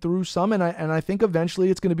sending through some, and I think eventually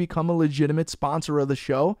it's going to become a legitimate sponsor of the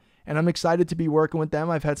show. And I'm excited to be working with them.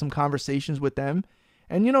 I've had some conversations with them,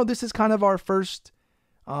 and this is kind of our first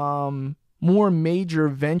more major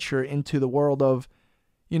venture into the world of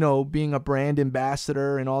being a brand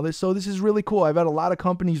ambassador and all this. So this is really cool. I've had a lot of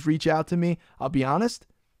companies reach out to me. I'll be honest,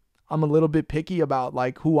 I'm a little bit picky about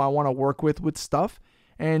like who I want to work with stuff.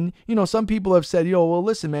 And, some people have said, well,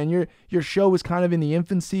 listen, man, your show is kind of in the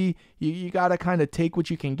infancy. You got to kind of take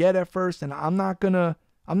what you can get at first. And I'm not going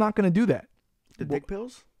to do that. The dick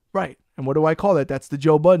pills? Right. And what do I call that? That's the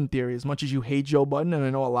Joe Budden theory. As much as you hate Joe Budden, and I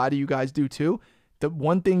know a lot of you guys do too, the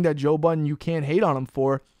one thing that Joe Budden, you can't hate on him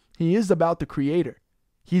for, he is about the creator.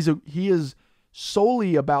 He is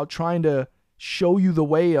solely about trying to show you the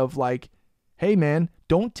way of like, hey man,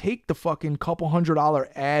 don't take the fucking couple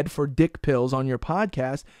 $100 ad for dick pills on your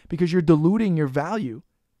podcast because you're diluting your value.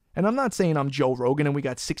 And I'm not saying I'm Joe Rogan and we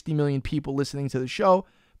got 60 million people listening to the show,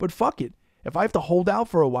 but fuck it. If I have to hold out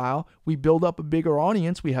for a while, we build up a bigger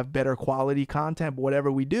audience, we have better quality content,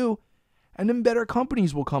 whatever we do, and then better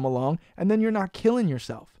companies will come along, and then you're not killing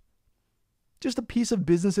yourself. Just a piece of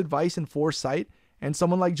business advice and foresight, and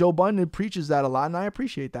someone like Joe Budden preaches that a lot, and I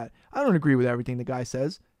appreciate that. I don't agree with everything the guy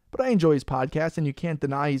says, but I enjoy his podcast, and you can't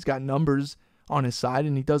deny he's got numbers on his side,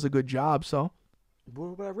 and he does a good job, so. What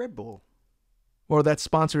about Red Bull? Or that's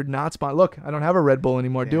sponsored, not sponsored. Look, I don't have a Red Bull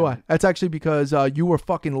anymore, do I? That's actually because you were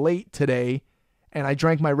fucking late today, and I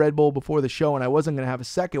drank my Red Bull before the show, and I wasn't going to have a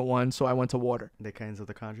second one, so I went to water. They cancelled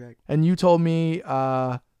the contract? And you told me,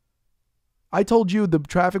 I told you the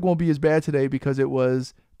traffic won't be as bad today because it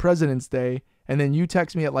was President's Day, and then you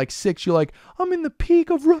text me at like 6, you're like, I'm in the peak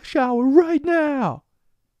of rush hour right now.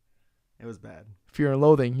 It was bad. Fear and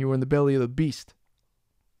Loathing, you were in the belly of the beast.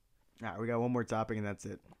 All right, we got one more topic, and that's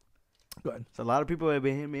it. Good. So a lot of people have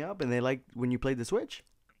been hitting me up, and they like when you played the Switch.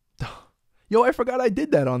 Yo, I forgot I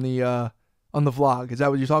did that on the vlog. Is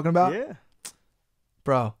that what you're talking about? Yeah.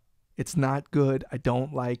 Bro, it's not good. I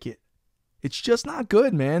don't like it. It's just not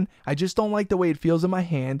good, man. I just don't like the way it feels in my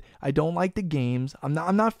hand. I don't like the games. I'm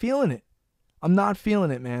not feeling it. I'm not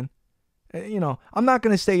feeling it, man. I'm not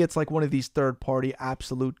going to say it's like one of these third-party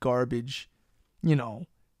absolute garbage,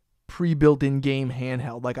 pre-built in game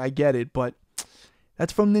handheld. Like, I get it, but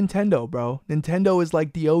that's from Nintendo, bro. Nintendo is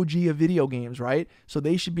like the OG of video games, right? So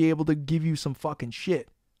they should be able to give you some fucking shit.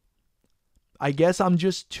 I guess I'm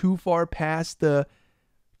just too far past the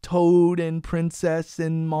Toad and Princess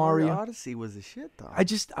and Mario. Odyssey was a shit, though.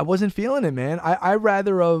 I wasn't feeling it, man. I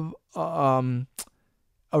rather of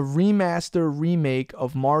a remaster remake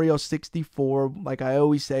of Mario 64, like I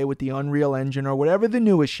always say, with the Unreal Engine or whatever the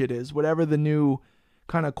newest shit is, whatever the new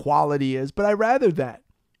kind of quality is. But I rather that.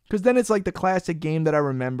 Because then it's like the classic game that I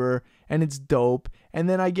remember, and it's dope. And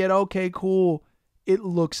then I get, okay, cool. It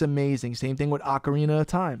looks amazing. Same thing with Ocarina of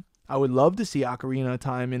Time. I would love to see Ocarina of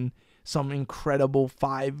Time in some incredible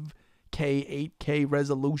 5K, 8K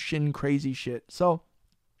resolution, crazy shit. So,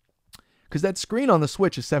 because that screen on the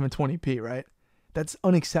Switch is 720p, right? That's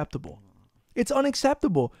unacceptable. It's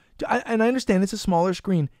unacceptable. And I understand it's a smaller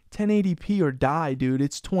screen. 1080p or die, dude.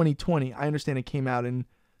 It's 2020. I understand it came out in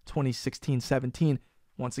 2016, 17.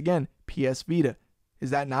 Once again, PS Vita.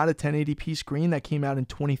 Is that not a 1080p screen that came out in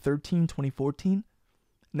 2013, 2014?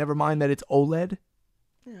 Never mind that it's OLED.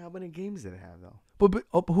 Yeah, how many games did it have, though? But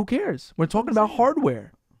who cares? We're talking about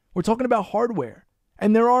hardware. We're talking about hardware.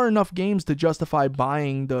 And there are enough games to justify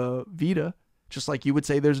buying the Vita. Just like you would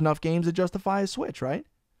say there's enough games to justify a Switch, right?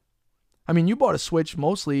 I mean, you bought a Switch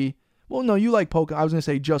mostly. Well, no, you like Pokemon. I was going to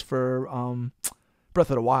say just for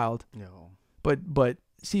Breath of the Wild. No. But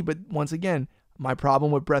once again, my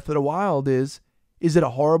problem with Breath of the Wild is it a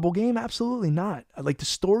horrible game? Absolutely not. Like, the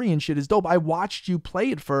story and shit is dope. I watched you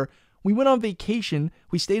play it we went on vacation.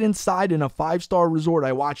 We stayed inside in a 5-star resort.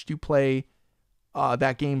 I watched you play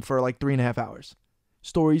that game for like 3.5 hours.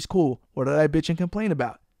 Story's cool. What did I bitch and complain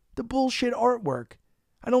about? The bullshit artwork.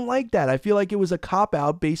 I don't like that. I feel like it was a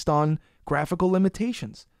cop-out based on graphical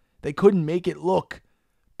limitations. They couldn't make it look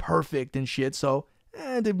perfect and shit, so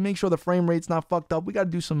to make sure the frame rate's not fucked up, we got to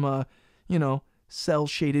do some,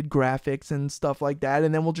 cell-shaded graphics and stuff like that,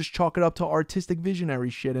 and then we'll just chalk it up to artistic visionary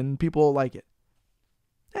shit, and people will like it.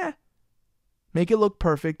 Make it look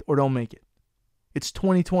perfect or don't make it. It's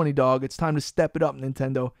 2020, dog. It's time to step it up,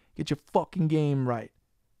 Nintendo. Get your fucking game right.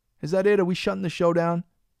 Is that it? Are we shutting the show down?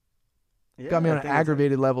 Yeah, Got me I on an think it's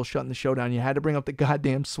aggravated level shutting the show down. You had to bring up the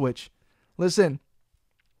goddamn Switch. Listen.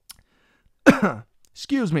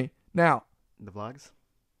 Excuse me. Now, the vlogs.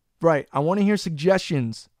 right, I want to hear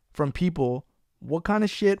suggestions from people. What kind of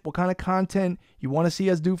shit, what kind of content you want to see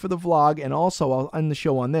us do for the vlog. And also, I'll end the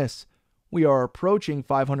show on this. We are approaching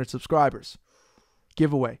 500 subscribers.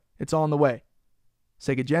 Giveaway. It's on the way.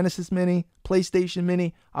 Sega Genesis Mini, PlayStation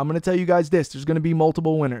Mini. I'm going to tell you guys this. There's going to be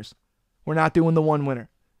multiple winners. We're not doing the one winner.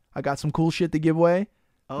 I got some cool shit to give away.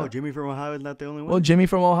 Oh, Jimmy from Ohio is not the only one? Well, Jimmy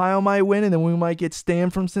from Ohio might win, and then we might get Stan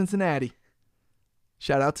from Cincinnati.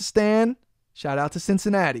 Shout out to Stan. Shout out to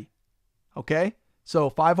Cincinnati. Okay? So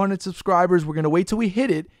 500 subscribers. We're going to wait till we hit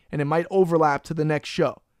it, and it might overlap to the next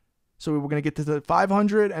show. So we're going to get to the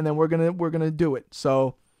 500, and then we're gonna do it.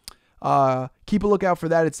 So keep a lookout for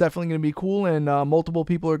that. It's definitely going to be cool, and multiple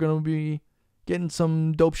people are going to be getting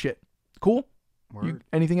some dope shit. Cool?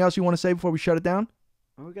 Anything else you want to say before we shut it down?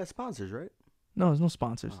 Well, we got sponsors, right? No, there's no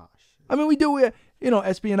sponsors. Oh, shit. I mean, we do,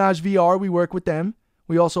 Espionage VR. We work with them.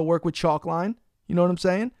 We also work with Chalkline. You know what I'm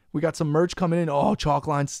saying? We got some merch coming in. Oh,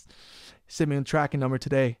 Chalkline's sent me a tracking number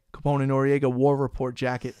today. Capone Noriega War Report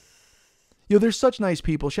jacket. Yo, they're such nice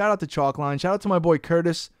people. Shout out to Chalkline. Shout out to my boy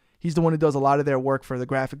Curtis. He's the one who does a lot of their work for the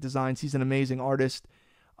graphic designs. He's an amazing artist.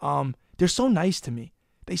 They're so nice to me.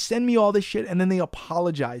 They send me all this shit and then they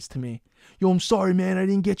apologize to me. Yo, I'm sorry, man. I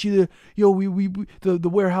didn't get you the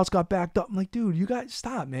warehouse got backed up. I'm like, dude, you guys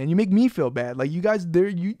stop, man. You make me feel bad. Like you guys,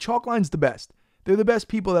 Chalkline's the best. They're the best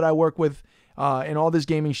people that I work with in all this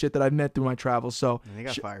gaming shit that I've met through my travels. So And they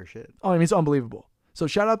got fire shit. Oh, I mean, it's unbelievable. So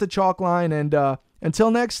shout out to Chalkline, and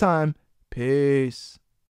until next time, peace.